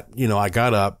after that, you know, I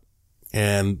got up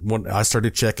and when I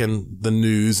started checking the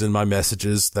news and my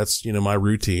messages. That's, you know, my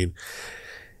routine.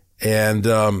 And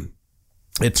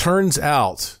it turns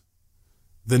out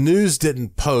the news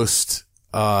didn't post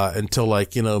until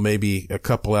like, you know, maybe a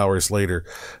couple hours later.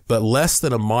 But less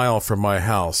than a mile from my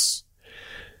house,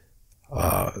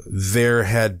 there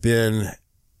had been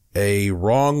a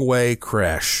wrong way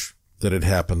crash that had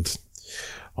happened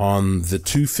on the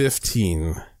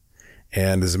 215.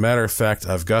 And as a matter of fact,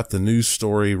 I've got the news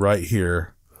story right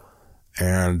here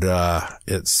And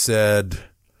it said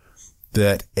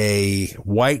that a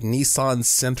white Nissan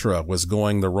Sentra was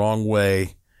going the wrong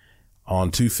way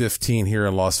on 215 here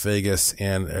in Las Vegas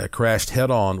and crashed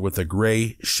head-on with a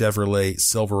gray Chevrolet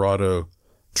Silverado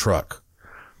truck.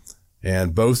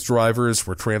 And both drivers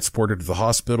were transported to the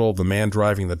hospital. The man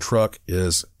driving the truck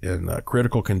is in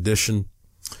critical condition.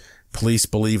 Police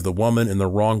believe the woman in the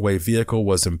wrong way vehicle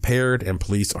was impaired, and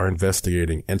police are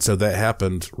investigating. And so that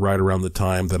happened right around the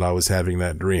time that I was having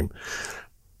that dream.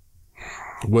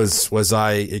 Was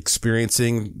I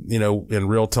experiencing, in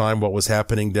real time what was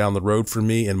happening down the road for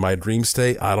me in my dream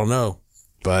state? I don't know.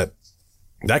 But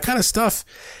that kind of stuff,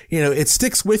 it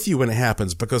sticks with you when it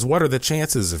happens, because what are the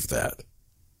chances of that?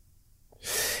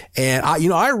 And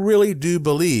I really do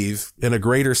believe in a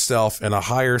greater self and a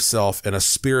higher self and a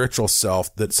spiritual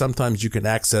self that sometimes you can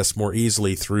access more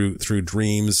easily through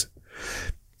dreams.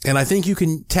 And I think you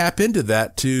can tap into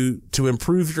that to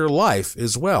improve your life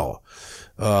as well,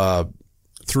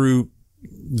 through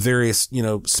various,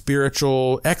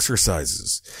 spiritual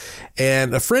exercises.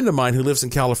 And a friend of mine who lives in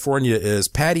California is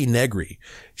Patty Negri.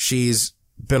 She's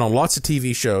been on lots of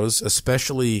TV shows,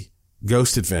 especially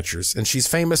Ghost Adventures, and she's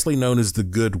famously known as the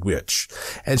Good Witch.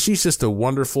 And she's just a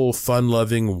wonderful,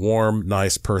 fun-loving, warm,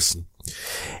 nice person.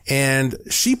 And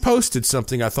she posted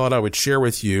something I thought I would share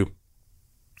with you.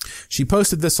 She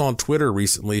posted this on Twitter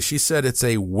recently. She said it's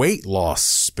a weight loss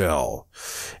spell.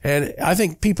 And I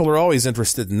think people are always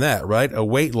interested in that, right? A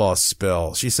weight loss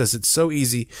spell. She says it's so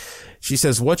easy. She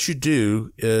says what you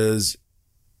do is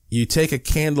you take a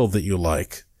candle that you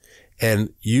like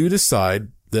and you decide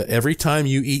that every time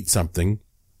you eat something,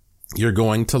 you're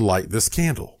going to light this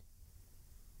candle.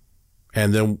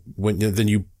 And then then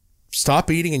you stop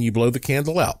eating and you blow the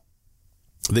candle out.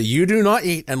 That you do not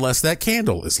eat unless that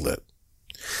candle is lit.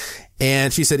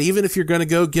 And she said, even if you're going to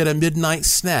go get a midnight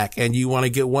snack and you want to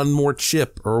get one more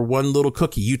chip or one little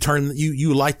cookie,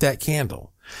 you light that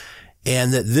candle.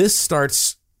 And that this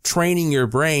starts training your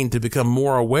brain to become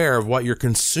more aware of what you're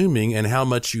consuming and how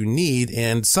much you need.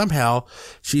 And somehow,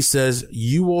 she says,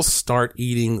 you will start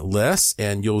eating less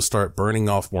and you'll start burning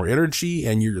off more energy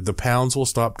and the pounds will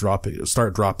start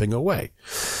dropping away.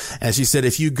 And she said,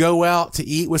 if you go out to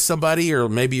eat with somebody or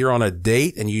maybe you're on a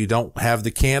date and you don't have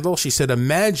the candle, she said,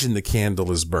 imagine the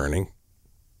candle is burning.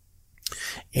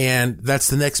 And that's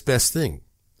the next best thing.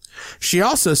 She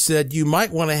also said you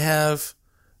might want to have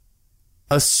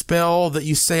a spell that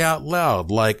you say out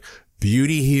loud, like,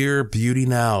 beauty here, beauty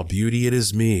now, beauty it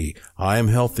is me. I am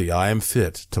healthy, I am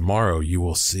fit. Tomorrow you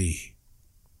will see.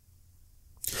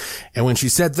 And when she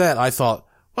said that, I thought,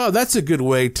 well, that's a good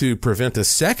way to prevent a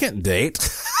second date.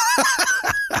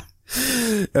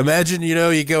 Imagine,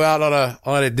 you go out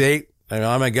on a date. I mean,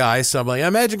 I'm a guy, so I'm like,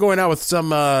 imagine going out with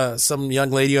some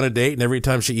young lady on a date, and every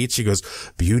time she eats, she goes,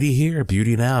 beauty here,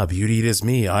 beauty now, beauty it is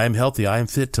me. I am healthy, I am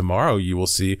fit. Tomorrow you will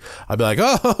see. I'd be like,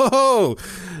 oh,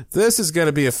 this is going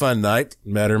to be a fun night.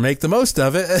 Better make the most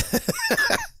of it.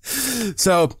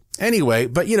 So anyway,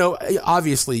 but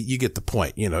obviously you get the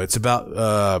point. It's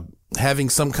about, having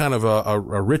some kind of a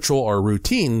ritual or a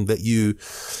routine that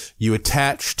you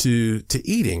attach to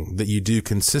eating that you do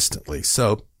consistently.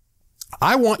 So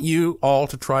I want you all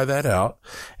to try that out,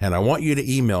 and I want you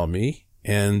to email me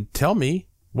and tell me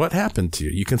what happened to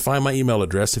you. You can find my email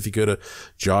address if you go to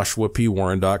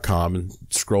joshuapwarren.com and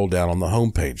scroll down on the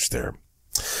homepage there.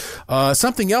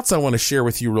 Something else I want to share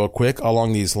with you real quick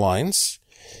along these lines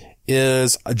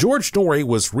is George Noory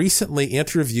was recently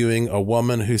interviewing a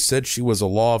woman who said she was a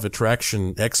law of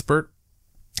attraction expert.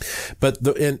 But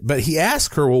he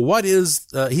asked her, well, what is,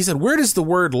 he said, where does the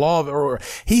word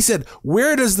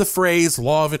where does the phrase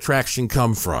law of attraction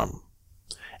come from?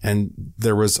 And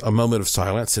there was a moment of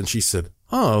silence, and she said,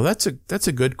 oh, that's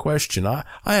a good question. I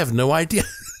have no idea.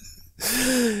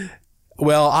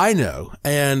 Well, I know.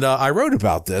 And I wrote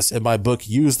about this in my book,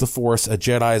 Use the Force, A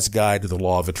Jedi's Guide to the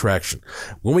Law of Attraction.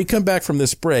 When we come back from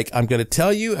this break, I'm going to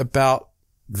tell you about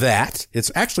that.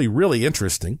 It's actually really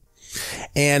interesting.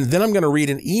 And then I'm going to read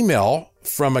an email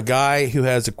from a guy who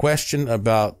has a question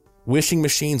about wishing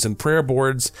machines and prayer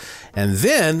boards. And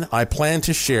then I plan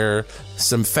to share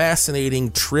some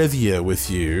fascinating trivia with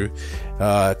you.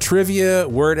 Trivia,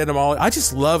 word etymology. I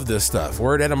just love this stuff.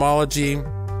 Word etymology.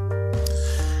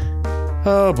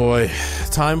 Oh boy,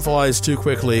 time flies too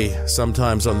quickly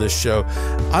sometimes on this show.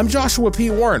 I'm Joshua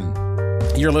P. Warren.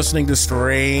 You're listening to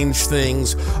Strange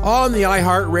Things on the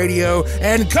iHeartRadio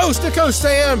and Coast to Coast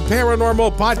AM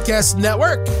Paranormal Podcast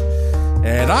Network.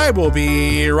 And I will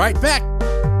be right back.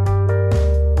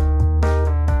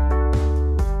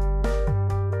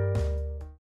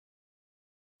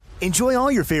 Enjoy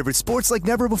all your favorite sports like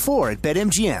never before at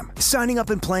BetMGM. Signing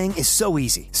up and playing is so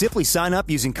easy. Simply sign up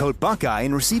using code Buckeye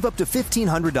and receive up to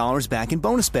 $1,500 back in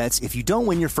bonus bets if you don't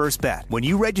win your first bet. When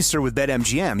you register with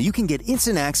BetMGM, you can get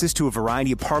instant access to a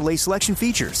variety of parlay selection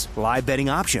features, live betting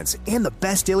options, and the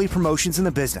best daily promotions in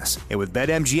the business. And with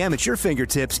BetMGM at your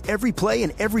fingertips, every play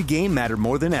and every game matter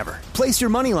more than ever. Place your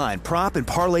moneyline, prop, and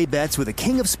parlay bets with the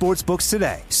king of sportsbooks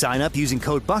today. Sign up using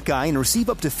code Buckeye and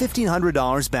receive up to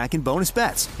 $1,500 back in bonus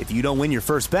bets if you don't win your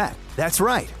first bet. That's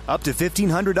right, up to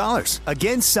 $1,500.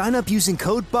 Again, sign up using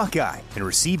code Buckeye and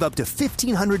receive up to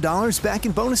 $1,500 back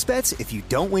in bonus bets if you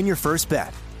don't win your first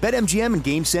bet. BetMGM and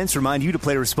GameSense remind you to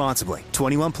play responsibly.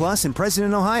 21 plus and present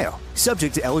in Ohio.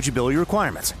 Subject to eligibility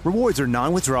requirements. Rewards are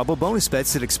non-withdrawable bonus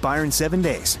bets that expire in 7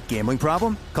 days. Gambling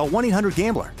problem? Call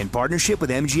 1-800-GAMBLER in partnership with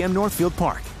MGM Northfield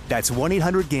Park. That's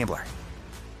 1-800-GAMBLER.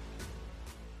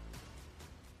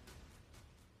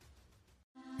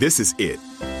 This is it.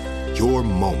 Your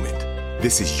moment.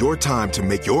 This is your time to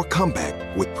make your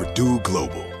comeback with Purdue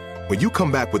Global. When you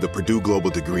come back with a Purdue Global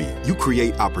degree, you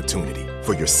create opportunity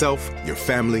for yourself, your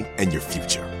family, and your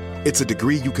future. It's a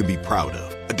degree you can be proud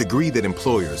of, a degree that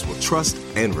employers will trust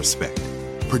and respect.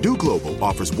 Purdue Global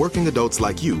offers working adults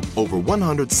like you over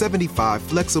 175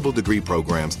 flexible degree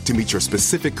programs to meet your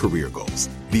specific career goals.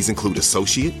 These include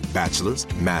associate, bachelor's,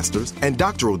 master's, and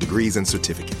doctoral degrees and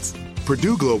certificates.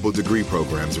 Purdue Global degree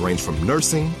programs range from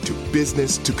nursing to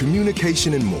business to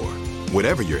communication and more.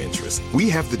 Whatever your interest, we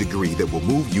have the degree that will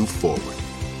move you forward.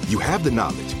 You have the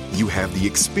knowledge, you have the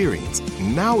experience.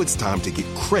 Now it's time to get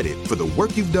credit for the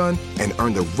work you've done and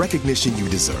earn the recognition you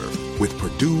deserve with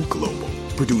Purdue Global,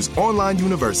 Purdue's online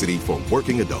university for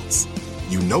working adults.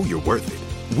 You know you're worth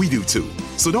it. We do too.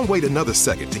 So don't wait another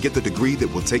second to get the degree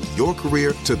that will take your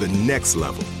career to the next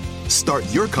level. Start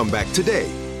your comeback today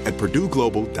at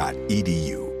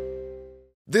purdueglobal.edu.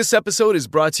 This episode is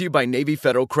brought to you by Navy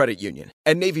Federal Credit Union.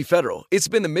 At Navy Federal, it's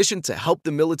been the mission to help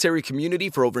the military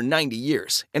community for over 90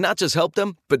 years. And not just help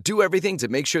them, but do everything to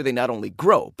make sure they not only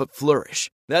grow, but flourish.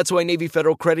 That's why Navy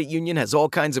Federal Credit Union has all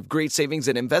kinds of great savings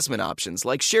and investment options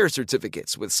like share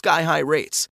certificates with sky-high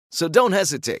rates. So don't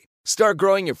hesitate. Start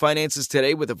growing your finances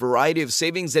today with a variety of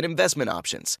savings and investment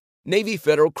options. Navy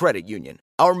Federal Credit Union.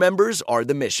 Our members are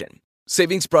the mission.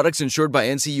 Savings products insured by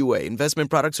NCUA. Investment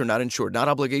products are not insured, not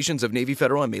obligations of Navy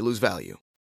Federal and may lose value.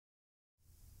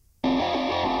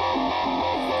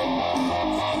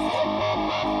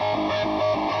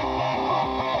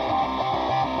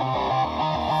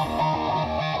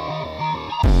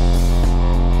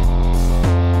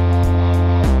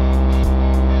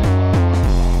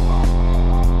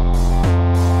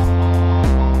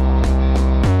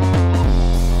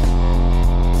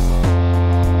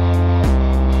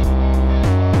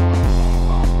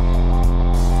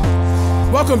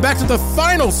 Welcome back to the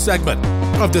final segment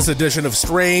of this edition of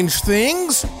Strange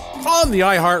Things on the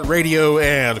iHeartRadio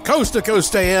and Coast to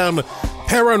Coast AM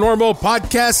Paranormal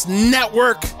Podcast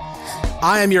Network.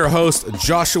 I am your host,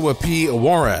 Joshua P.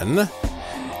 Warren,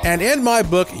 and in my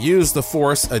book, Use the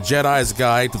Force, A Jedi's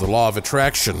Guide to the Law of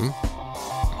Attraction,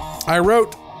 I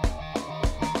wrote,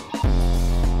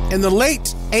 in the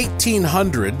late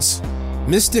 1800s,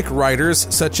 mystic writers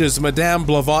such as Madame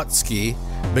Blavatsky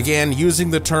began using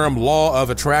the term law of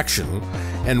attraction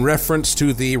in reference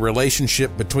to the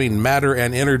relationship between matter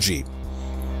and energy.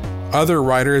 Other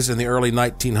writers in the early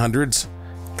 1900s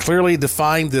clearly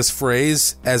defined this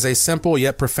phrase as a simple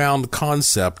yet profound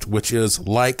concept, which is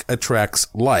like attracts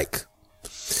like.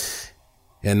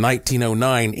 In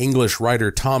 1909, English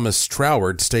writer Thomas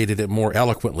Troward stated it more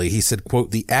eloquently. He said, quote,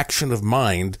 "The action of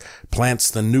mind plants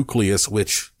the nucleus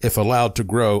which, if allowed to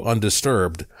grow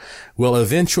undisturbed, will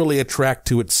eventually attract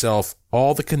to itself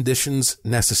all the conditions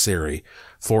necessary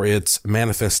for its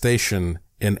manifestation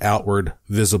in outward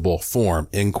visible form,"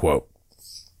 end quote.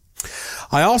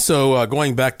 I also,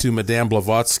 going back to Madame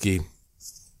Blavatsky,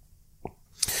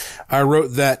 I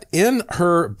wrote that in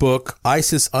her book,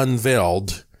 Isis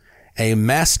Unveiled, A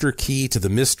Master Key to the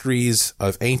Mysteries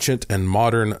of Ancient and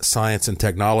Modern Science and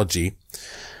Technology,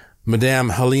 Madame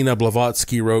Helena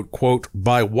Blavatsky wrote, quote,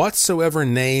 "By whatsoever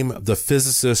name the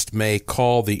physicist may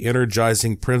call the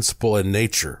energizing principle in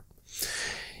nature,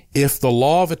 if the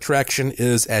law of attraction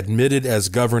is admitted as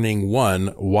governing one,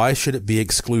 why should it be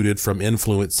excluded from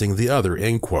influencing the other?"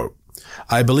 End quote.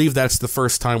 I believe that's the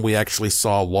first time we actually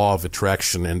saw law of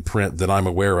attraction in print that I'm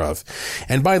aware of.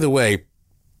 And by the way,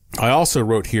 I also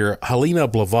wrote here, Helena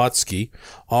Blavatsky,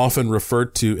 often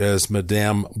referred to as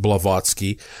Madame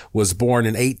Blavatsky, was born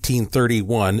in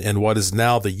 1831 in what is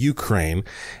now the Ukraine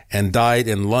and died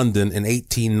in London in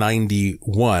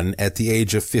 1891 at the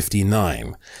age of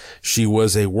 59. She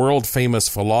was a world-famous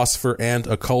philosopher and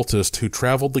occultist who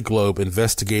traveled the globe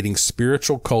investigating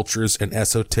spiritual cultures and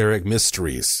esoteric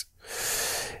mysteries.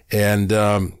 And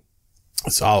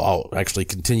so I'll actually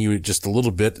continue just a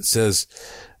little bit. It says,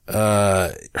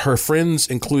 her friends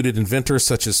included inventors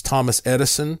such as Thomas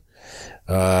Edison.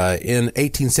 In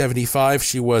 1875,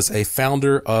 she was a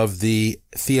founder of the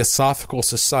Theosophical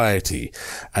Society,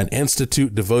 an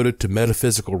institute devoted to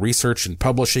metaphysical research and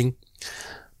publishing.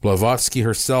 Blavatsky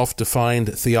herself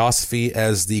defined theosophy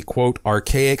as the, quote,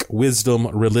 archaic wisdom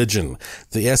religion,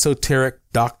 the esoteric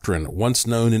doctrine once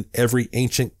known in every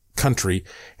ancient country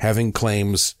having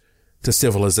claims to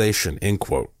civilization, end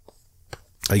quote.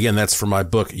 Again, that's from my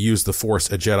book, Use the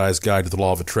Force, A Jedi's Guide to the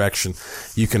Law of Attraction.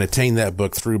 You can attain that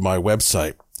book through my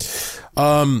website.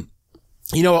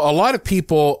 You know, a lot of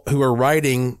people who are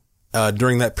writing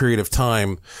during that period of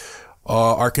time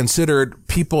are considered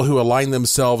people who align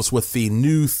themselves with the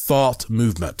New Thought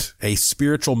movement, a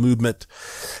spiritual movement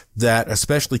that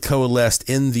especially coalesced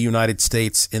in the United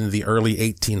States in the early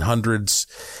 1800s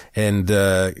and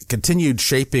continued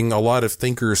shaping a lot of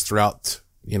thinkers throughout,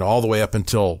 you know, all the way up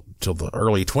until the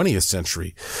early 20th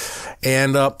century.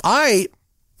 And I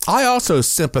also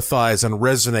sympathize and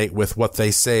resonate with what they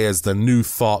say as the New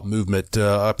Thought movement.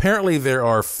 Apparently there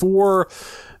are 4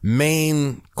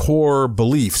 main core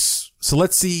beliefs. So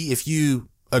let's see if you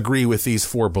agree with these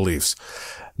 4 beliefs.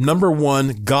 Number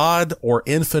 1, God or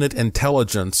infinite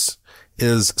intelligence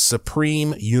is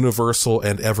supreme, universal,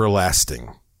 and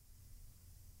everlasting.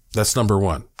 That's number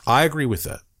 1. I agree with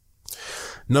that.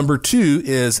 Number 2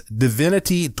 is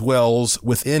divinity dwells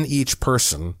within each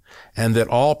person and that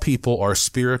all people are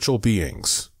spiritual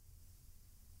beings.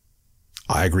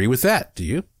 I agree with that. Do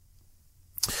you?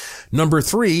 Number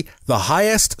 3, the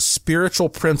highest spiritual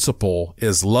principle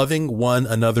is loving one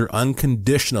another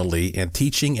unconditionally and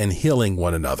teaching and healing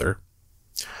one another.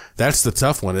 That's the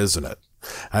tough one, isn't it?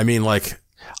 I mean, like,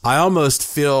 I almost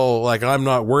feel like I'm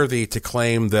not worthy to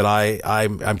claim that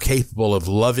I'm capable of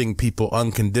loving people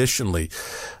unconditionally.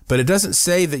 But it doesn't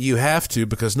say that you have to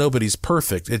because nobody's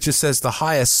perfect. It just says the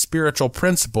highest spiritual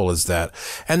principle is that.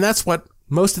 And that's what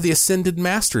most of the ascended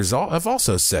masters have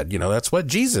also said. You know, that's what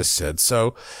Jesus said.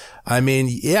 So, I mean,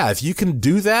 yeah, if you can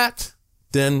do that,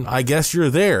 then I guess you're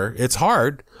there. It's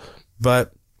hard,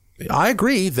 but I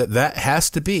agree that that has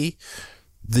to be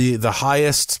the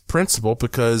highest principle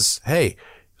because, hey,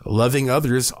 loving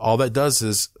others, all that does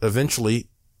is eventually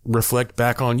reflect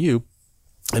back on you.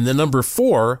 And then number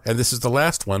 4, and this is the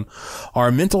last one,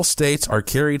 our mental states are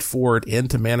carried forward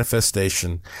into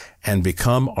manifestation and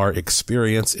become our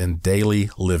experience in daily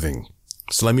living.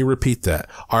 So let me repeat that.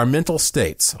 Our mental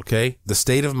states, okay, the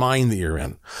state of mind that you're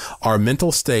in, our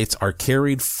mental states are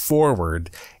carried forward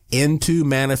into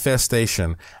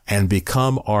manifestation and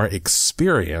become our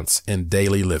experience in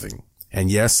daily living.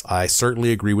 And yes, I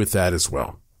certainly agree with that as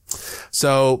well.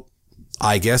 So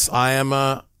I guess I am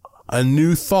a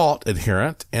New Thought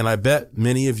adherent, and I bet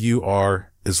many of you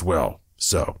are as well.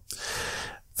 So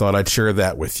thought I'd share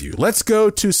that with you. Let's go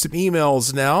to some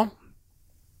emails now.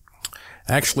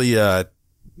 Actually,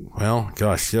 well,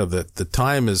 gosh, yeah, the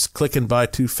time is clicking by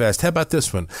too fast. How about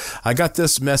this one? I got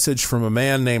this message from a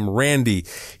man named Randy.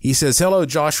 He says, hello,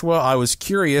 Joshua. I was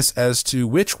curious as to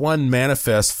which one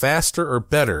manifests faster or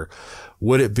better.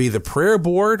 Would it be the prayer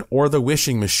board or the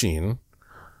wishing machine?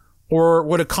 Or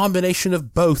would a combination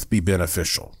of both be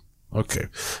beneficial? Okay.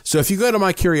 So if you go to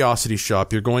my Curiosity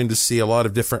Shop, you're going to see a lot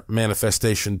of different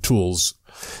manifestation tools,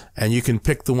 and you can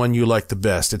pick the one you like the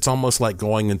best. It's almost like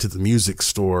going into the music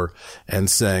store and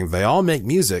saying, they all make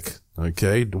music.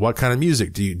 Okay. What kind of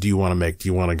music do you want to make? Do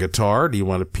you want a guitar? Do you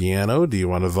want a piano? Do you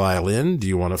want a violin? Do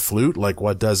you want a flute? Like,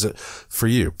 what does it for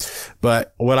you?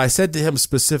 But what I said to him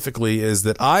specifically is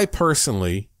that I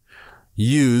personally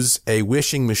use a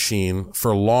wishing machine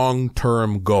for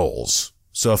long-term goals.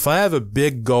 So if I have a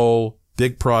big goal,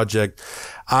 big project,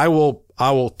 I will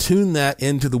tune that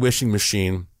into the wishing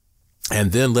machine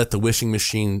and then let the wishing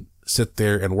machine sit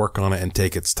there and work on it and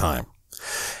take its time.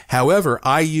 However,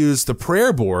 I use the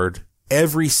prayer board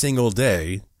every single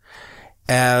day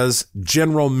as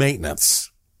general maintenance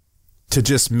to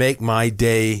just make my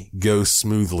day go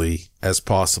smoothly as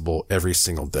possible every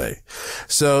single day.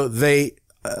 So they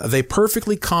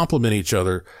perfectly complement each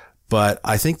other, but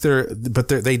I think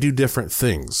they do different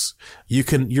things.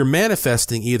 You're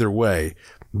manifesting either way,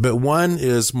 but one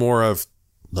is more of,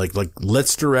 Like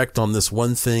let's direct on this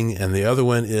one thing. And the other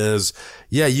one is,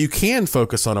 yeah, you can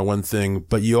focus on a one thing,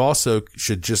 but you also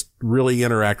should just really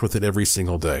interact with it every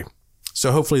single day.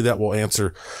 So hopefully that will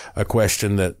answer a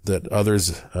question that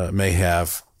others may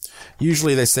have.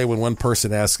 Usually they say when one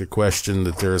person asks a question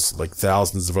that there's like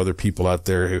thousands of other people out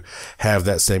there who have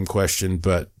that same question,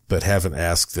 but haven't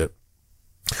asked it.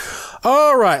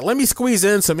 All right, let me squeeze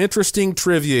in some interesting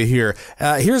trivia here.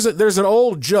 There's an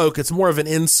old joke. It's more of an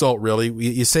insult, really.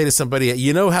 You say to somebody,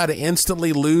 you know how to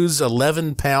instantly lose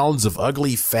 11 pounds of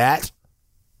ugly fat?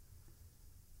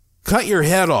 Cut your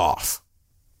head off.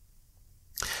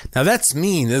 Now that's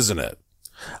mean, isn't it?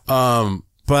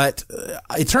 But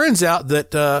it turns out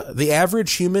that the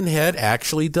average human head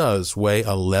actually does weigh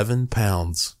 11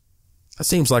 pounds. That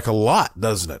seems like a lot,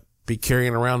 doesn't it? Be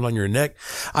carrying around on your neck.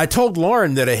 I told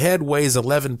Lauren that a head weighs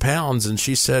 11 pounds, and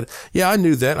she said, yeah, I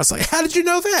knew that. I was like, how did you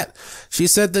know that? She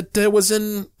said that it was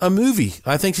in a movie.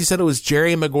 I think she said it was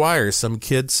Jerry Maguire. Some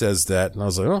kid says that. And I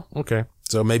was like, oh, okay.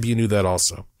 So maybe you knew that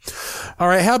also. All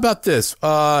right. How about this?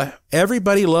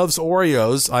 Everybody loves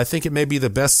Oreos. I think it may be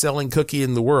the best-selling cookie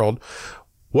in the world.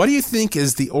 What do you think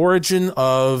is the origin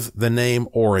of the name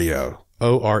Oreo?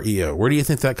 O-R-E-O. Where do you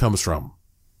think that comes from?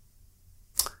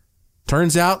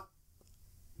 Turns out,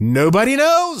 nobody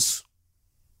knows.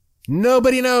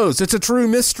 Nobody knows. It's a true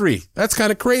mystery. That's kind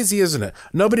of crazy, isn't it?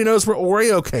 Nobody knows where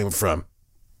Oreo came from.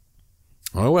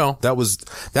 Oh, well, that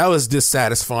was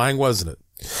dissatisfying, wasn't it?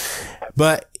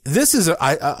 But this is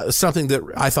something that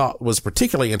I thought was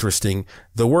particularly interesting.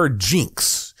 The word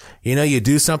jinx. You know, you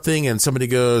do something and somebody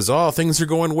goes, oh, things are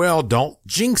going well. Don't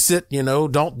jinx it. You know,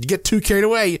 don't get too carried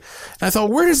away. And I thought,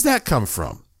 where does that come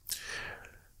from?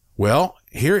 Well,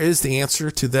 here is the answer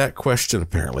to that question,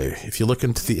 apparently, if you look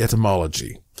into the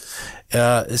etymology.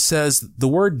 It says the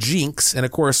word jinx, and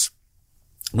of course,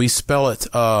 we spell it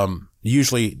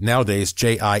usually nowadays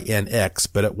J-I-N-X,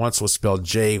 but it once was spelled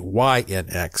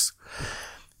J-Y-N-X,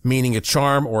 meaning a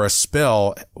charm or a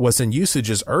spell, was in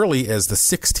usage as early as the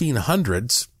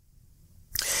 1600s.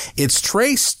 It's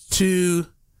traced to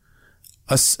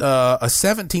a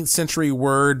 17th century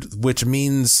word which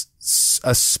means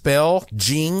a spell,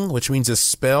 jing, which means a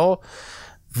spell,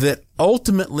 that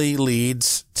ultimately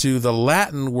leads to the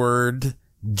Latin word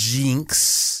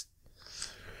jinx,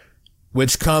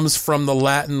 which comes from the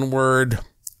Latin word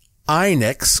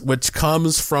inex, which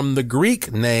comes from the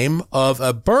Greek name of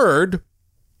a bird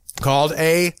called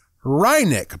a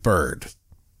wryneck bird.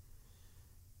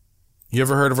 You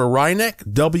ever heard of a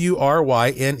wryneck? W-R-Y-N-E-C-K,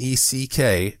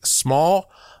 small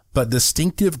but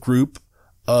distinctive group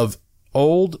of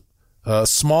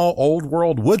small old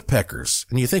world woodpeckers.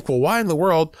 And you think, well, why in the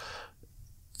world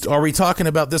are we talking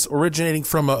about this originating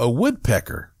from a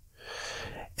woodpecker?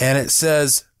 And it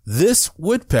says this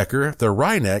woodpecker, the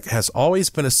wryneck, has always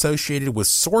been associated with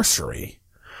sorcery.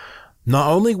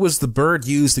 Not only was the bird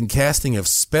used in casting of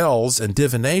spells and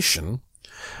divination,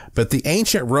 but the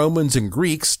ancient Romans and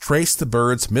Greeks traced the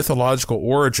bird's mythological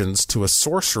origins to a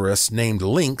sorceress named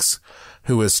Lynx,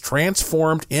 who was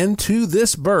transformed into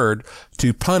this bird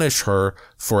to punish her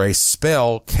for a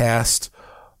spell cast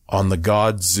on the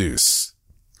god Zeus.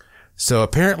 So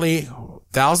apparently,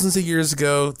 thousands of years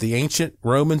ago, the ancient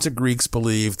Romans and Greeks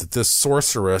believed that this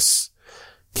sorceress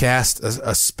cast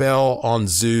a spell on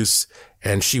Zeus,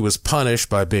 and she was punished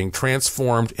by being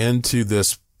transformed into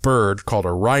this bird called a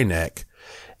wryneck.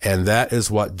 And that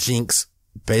is what jinx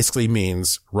basically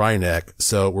means, wryneck.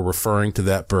 So we're referring to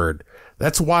that bird.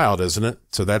 That's wild, isn't it?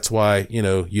 So that's why, you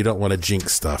don't want to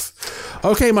jinx stuff.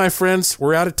 Okay, my friends,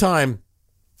 we're out of time.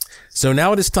 So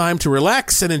now it is time to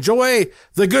relax and enjoy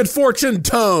the good fortune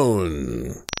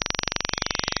tone.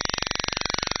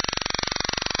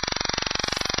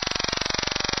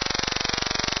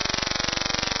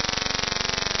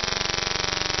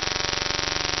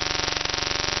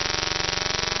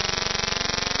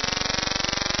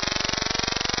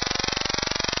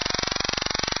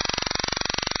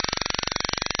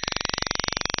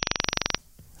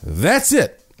 That's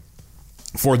it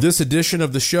for this edition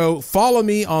of the show. Follow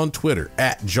me on Twitter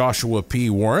at Joshua P.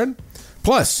 Warren.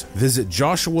 Plus, visit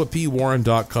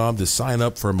joshuapwarren.com to sign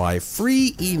up for my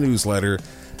free e-newsletter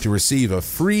to receive a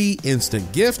free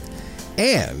instant gift,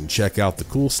 and check out the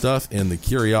cool stuff in the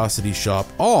Curiosity Shop,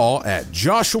 all at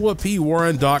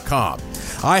joshuapwarren.com.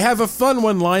 I have a fun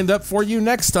one lined up for you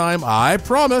next time, I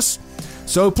promise.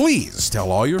 So please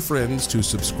tell all your friends to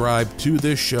subscribe to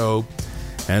this show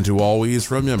and to always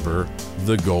remember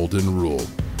the golden rule.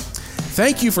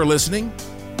 Thank you for listening.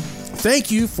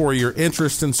 Thank you for your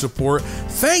interest and support.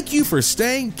 Thank you for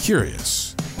staying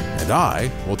curious. And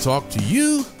I will talk to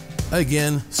you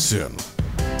again soon.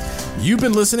 You've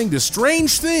been listening to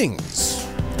Strange Things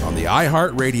the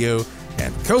iHeartRadio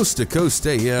and Coast to Coast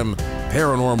AM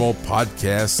Paranormal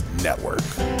Podcast Network.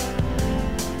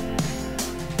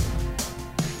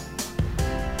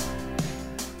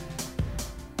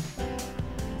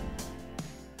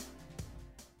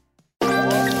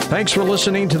 Thanks for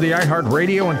listening to the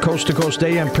iHeartRadio and Coast to Coast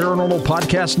AM Paranormal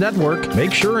Podcast Network.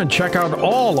 Make sure and check out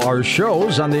all our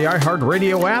shows on the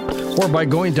iHeartRadio app or by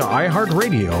going to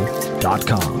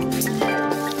iHeartRadio.com.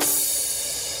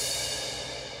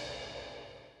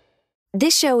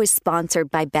 This show is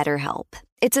sponsored by BetterHelp.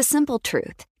 It's a simple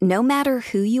truth. No matter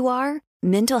who you are,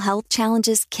 mental health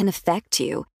challenges can affect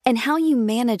you, and how you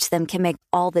manage them can make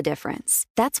all the difference.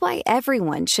 That's why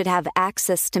everyone should have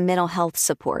access to mental health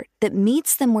support that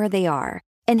meets them where they are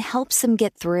and helps them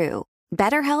get through.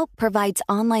 BetterHelp provides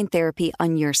online therapy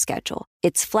on your schedule.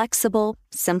 It's flexible,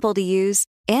 simple to use,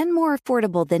 and more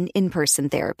affordable than in-person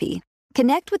therapy.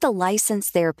 Connect with a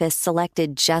licensed therapist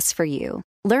selected just for you.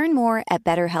 Learn more at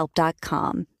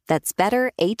BetterHelp.com. That's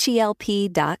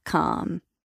BetterHelp.com.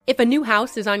 If a new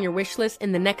house is on your wish list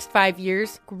in the next 5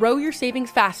 years, grow your savings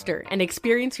faster and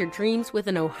experience your dreams with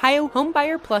an Ohio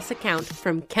Homebuyer Plus account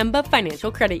from Kemba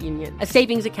Financial Credit Union. A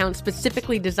savings account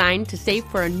specifically designed to save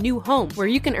for a new home, where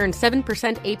you can earn 7%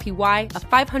 APY, a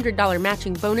 $500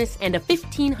 matching bonus, and a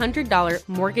 $1,500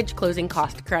 mortgage closing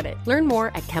cost credit. Learn more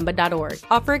at Kemba.org.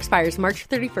 Offer expires March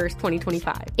 31st,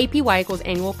 2025. APY equals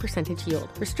annual percentage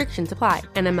yield. Restrictions apply.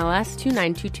 NMLS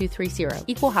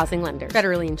 292230. Equal housing lender.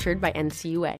 Federally insured by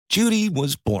NCUA. Judy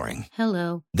was boring.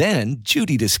 Hello. Then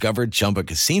Judy discovered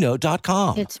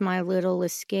ChumbaCasino.com. It's my little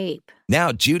escape.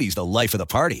 Now Judy's the life of the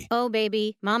party. Oh,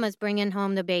 baby, mama's bringing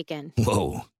home the bacon.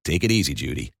 Whoa, take it easy,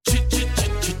 Judy.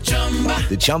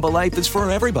 The Chumba life is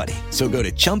for everybody. So go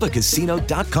to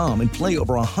ChumbaCasino.com and play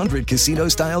over 100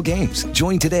 casino-style games.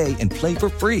 Join today and play for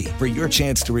free for your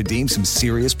chance to redeem some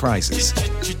serious prizes.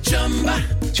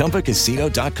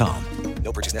 ChumbaCasino.com.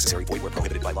 No purchase necessary. Void where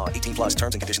prohibited by law. 18 plus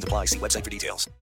terms and conditions apply. See website for details.